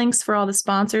 All the links for all the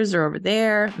sponsors are over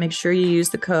there. Make sure you use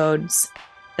the codes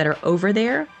that are over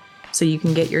there so you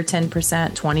can get your 10%,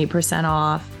 20%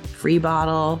 off, free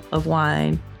bottle of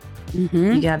wine.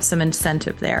 Mm-hmm. You have some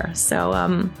incentive there.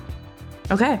 So,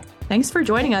 okay, thanks for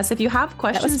joining us. If you have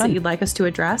questions that you'd like us to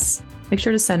address, make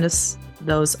sure to send us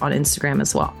those on Instagram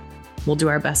as well. We'll do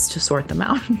our best to sort them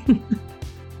out.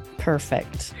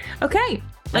 Perfect. Okay.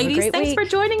 Ladies, thanks for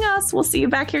joining us. We'll see you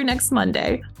back here next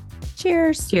Monday.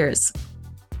 Cheers. Cheers.